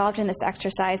that are involved in this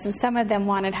exercise, and some of them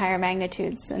wanted higher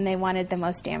magnitudes, and they wanted the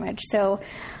most damage. So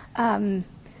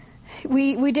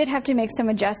we did have to make some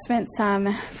adjustments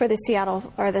for the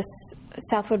Seattle or the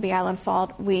South Whidbey Island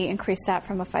fault. We increased that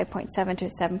from a 5.7 to a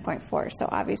 7.4. So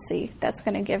obviously that's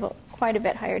going to give quite a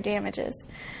bit higher damages.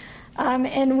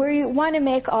 And we want to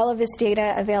make all of this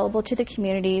data available to the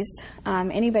communities.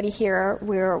 Anybody here,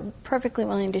 we're perfectly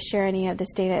willing to share any of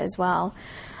this data as well.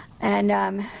 And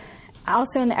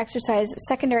also in the exercise,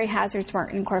 secondary hazards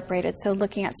weren't incorporated. So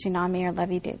looking at tsunami or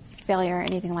levee failure or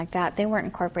anything like that, they weren't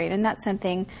incorporated. And that's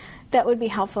something that would be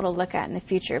helpful to look at in the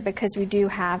future because we do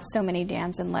have so many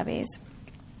dams and levees.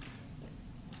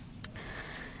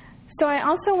 So I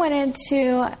also wanted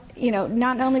to,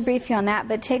 not only brief you on that,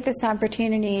 but take this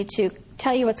opportunity to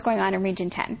tell you what's going on in Region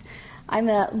 10. I'm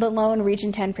the lone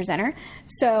Region 10 presenter.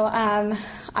 So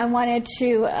I wanted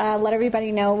to let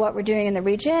everybody know what we're doing in the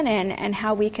region and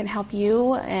how we can help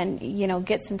you and,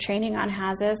 get some training on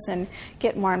Hazus and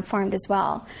get more informed as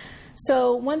well.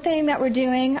 So one thing that we're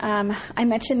doing, I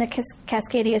mentioned the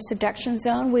Cascadia subduction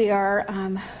zone. We are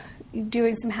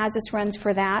doing some Hazus runs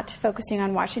for that, focusing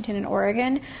on Washington and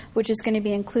Oregon, which is going to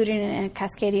be included in a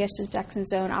Cascadia subduction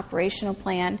zone operational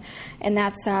plan, and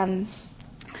that's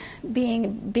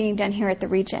being done here at the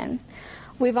region.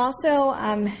 We've also,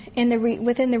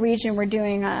 within the region, we're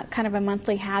doing kind of a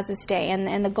monthly Hazus Day,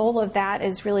 and the goal of that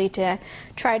is really to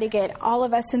try to get all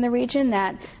of us in the region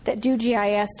that do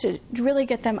GIS to really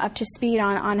get them up to speed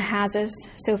on Hazus.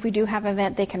 So if we do have an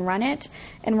event, they can run it.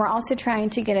 And we're also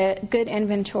trying to get a good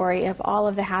inventory of all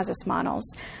of the Hazus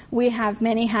models. We have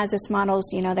many Hazus models,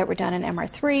 that were done in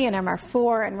MR3 and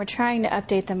MR4, and we're trying to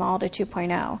update them all to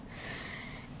 2.0.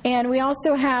 And we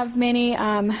also have many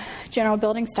general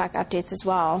building stock updates as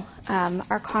well.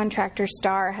 Our contractor,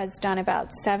 STAR, has done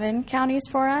about 7 counties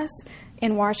for us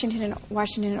in Washington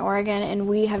and Oregon, and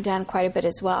we have done quite a bit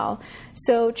as well.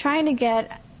 So trying to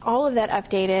get all of that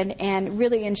updated and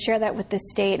really share that with the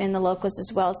state and the locals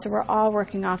as well, so we're all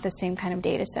working off the same kind of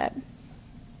data set.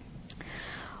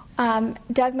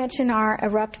 Doug mentioned our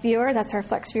Erupt viewer. That's our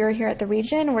Flex viewer here at the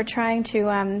region. We're trying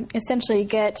to essentially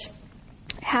get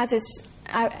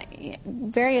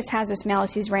various Hazus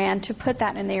analyses ran to put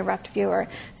that in the Erupt viewer.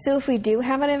 So if we do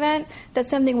have an event, that's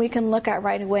something we can look at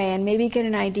right away and maybe get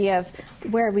an idea of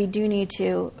where we do need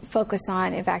to focus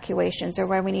on evacuations or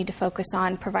where we need to focus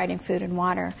on providing food and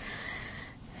water.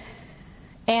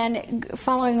 And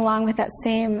following along with that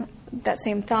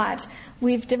same thought,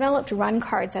 we've developed run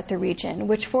cards at the region,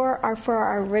 which are for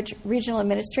our regional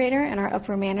administrator and our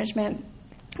upper management.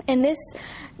 And this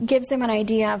gives them an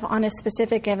idea of, on a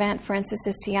specific event, for instance,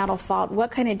 the Seattle fault,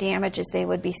 what kind of damages they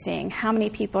would be seeing, how many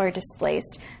people are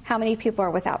displaced, how many people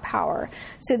are without power.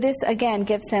 So this, again,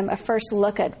 gives them a first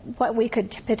look at what we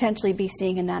could potentially be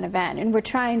seeing in that event. And we're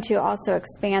trying to also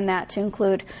expand that to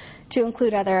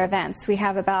include other events. We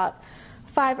have about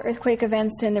 5 earthquake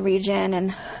events in the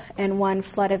region and 1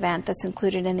 flood event that's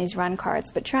included in these run cards,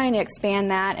 but trying to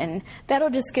expand that, and that'll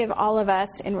just give all of us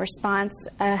in response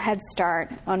a head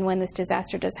start on when this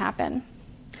disaster does happen.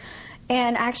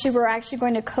 And we're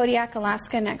going to Kodiak,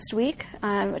 Alaska next week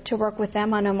to work with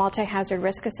them on a multi-hazard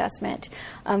risk assessment,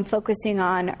 focusing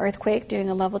on earthquake, doing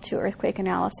a level 2 earthquake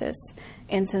analysis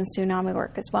and some tsunami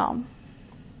work as well.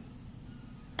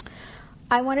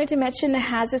 I wanted to mention the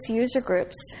Hazus user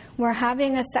groups. We're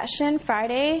having a session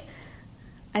Friday,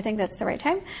 I think that's the right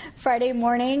time, Friday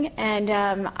morning, and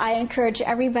I encourage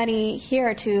everybody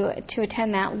here to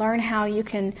attend that, learn how you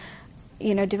can,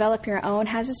 develop your own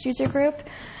Hazus user group.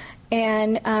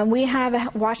 And we have a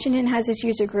Washington Hazus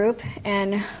user group,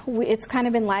 and it's kind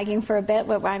of been lagging for a bit,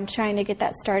 but I'm trying to get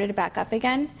that started back up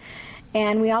again.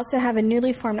 And we also have a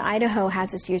newly formed Idaho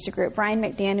Hazus user group. Brian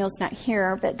McDaniel's not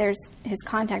here, but there's his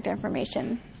contact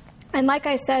information. And like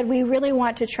I said, we really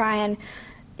want to try and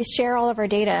share all of our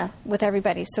data with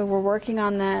everybody. So we're working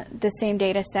on the same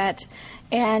data set.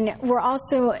 And we're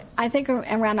also, I think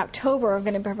around October, we're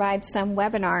going to provide some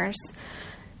webinars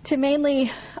to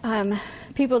mainly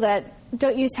people that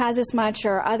don't use Hazus much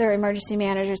or other emergency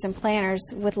managers and planners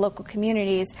with local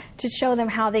communities to show them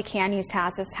how they can use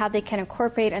Hazus, how they can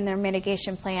incorporate in their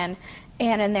mitigation plan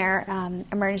and in their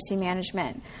emergency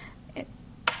management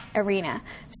arena.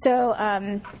 So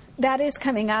that is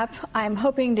coming up. I'm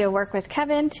hoping to work with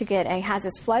Kevin to get a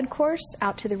Hazus flood course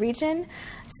out to the region.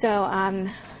 So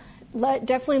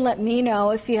definitely let me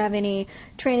know if you have any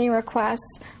training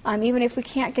requests. Even if we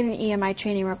can't get an EMI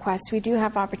training request, we do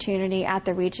have opportunity at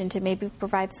the region to maybe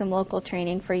provide some local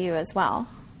training for you as well.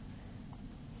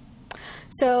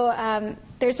 So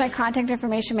there's my contact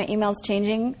information. My email's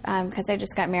changing because I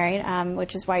just got married,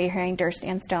 which is why you're hearing Durst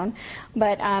and Stone.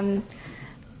 But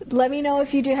let me know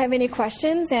if you do have any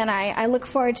questions, and I look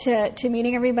forward to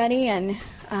meeting everybody and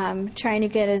trying to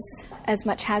get as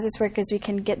much Hazus work as we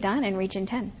can get done in Region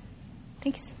 10.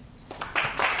 Thanks.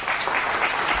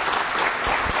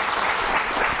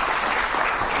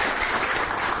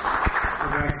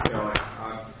 Thanks, Kelly.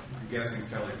 I'm guessing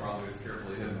Kelly probably is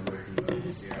carefully hidden away from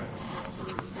the Seattle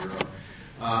Service Bureau.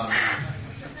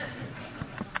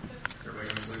 Everybody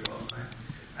going to sleep all night?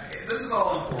 This is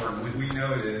all important. We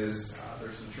know it is.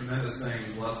 There's some tremendous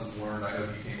things, lessons learned I hope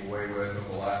you came away with over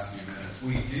the last few minutes.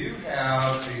 We do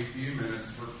have a few minutes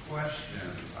for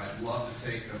questions. I'd love to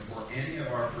take them for any of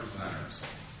our presenters.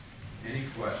 Any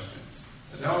questions?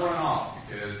 But don't run off,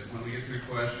 because when we get through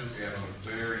questions, we have a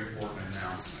very important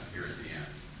announcement here at the end.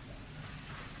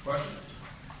 Question?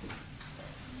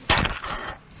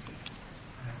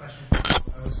 Question.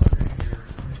 I was wondering if you're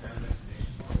putting down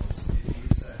information models. Did you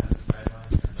use Hazus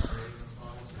guidelines for generating those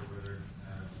models, or were there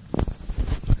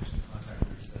information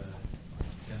contractors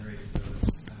generating those?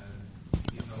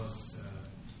 Can you tell us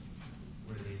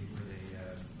were they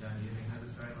done using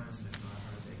Hazus guidelines, and if not,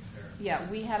 how did they compare? Yeah,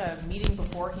 we had a meeting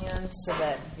beforehand so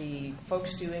that the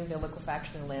folks doing the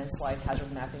liquefaction and landslide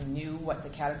hazard mapping knew what the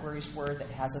categories were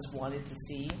that Hazus wanted to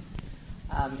see.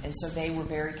 And so they were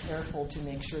very careful to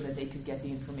make sure that they could get the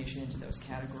information into those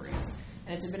categories.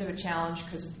 And it's a bit of a challenge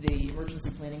because the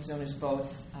emergency planning zone is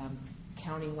both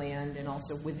county land and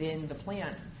also within the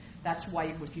plant. That's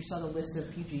why if you saw the list of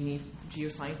PG&E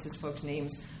geosciences folks'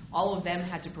 names, all of them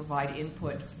had to provide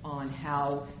input on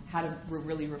how to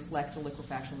really reflect the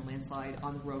liquefaction and landslide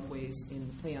on the roadways in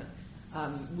the plant.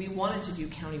 We wanted to do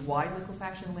county-wide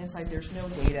liquefaction and landslide. There's no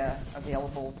data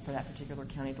available for that particular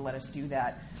county to let us do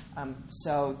that.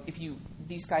 So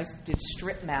these guys did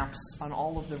strip maps on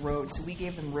all of the roads. So we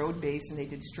gave them road base, and they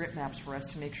did strip maps for us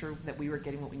to make sure that we were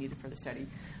getting what we needed for the study.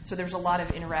 So there's a lot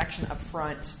of interaction up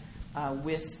front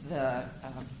with the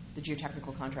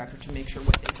geotechnical contractor to make sure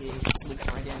what they gave is leaked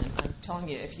right in. And I'm telling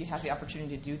you, if you have the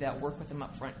opportunity to do that, work with them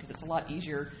up front, because it's a lot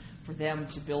easier for them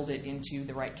to build it into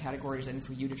the right categories and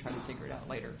for you to try to figure it out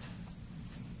later.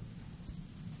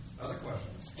 Other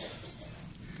questions?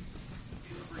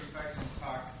 Feel free to back and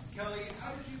talk. Kelly,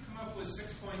 how did you come up with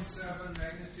 6.7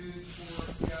 magnitude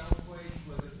for Seattle quake?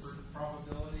 Was it for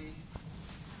probability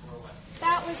or what?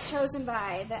 That was chosen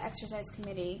by the exercise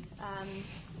committee. I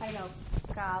don't know,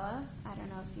 Gala. I don't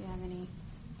know if you have any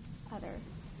other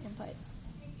input.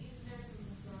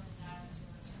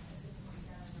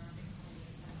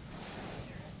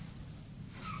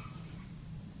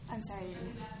 I'm sorry.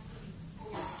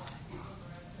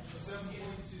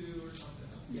 7.2 or something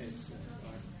else. Yes.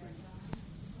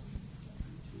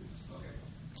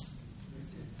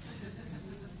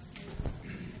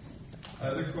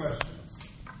 Other questions?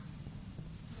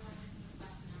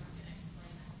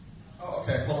 Oh,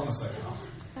 okay. Hold on a second.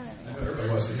 I know everybody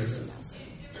wants to hear this.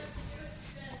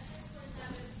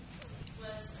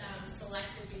 Was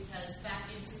selected because back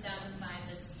in 2005,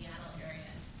 the Seattle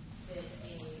area did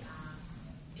a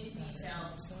in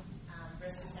detailed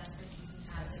risk assessment using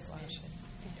Hazus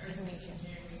and Earthquake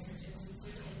Engineering Research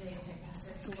Institute, and they picked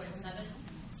a 6.7.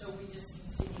 So we just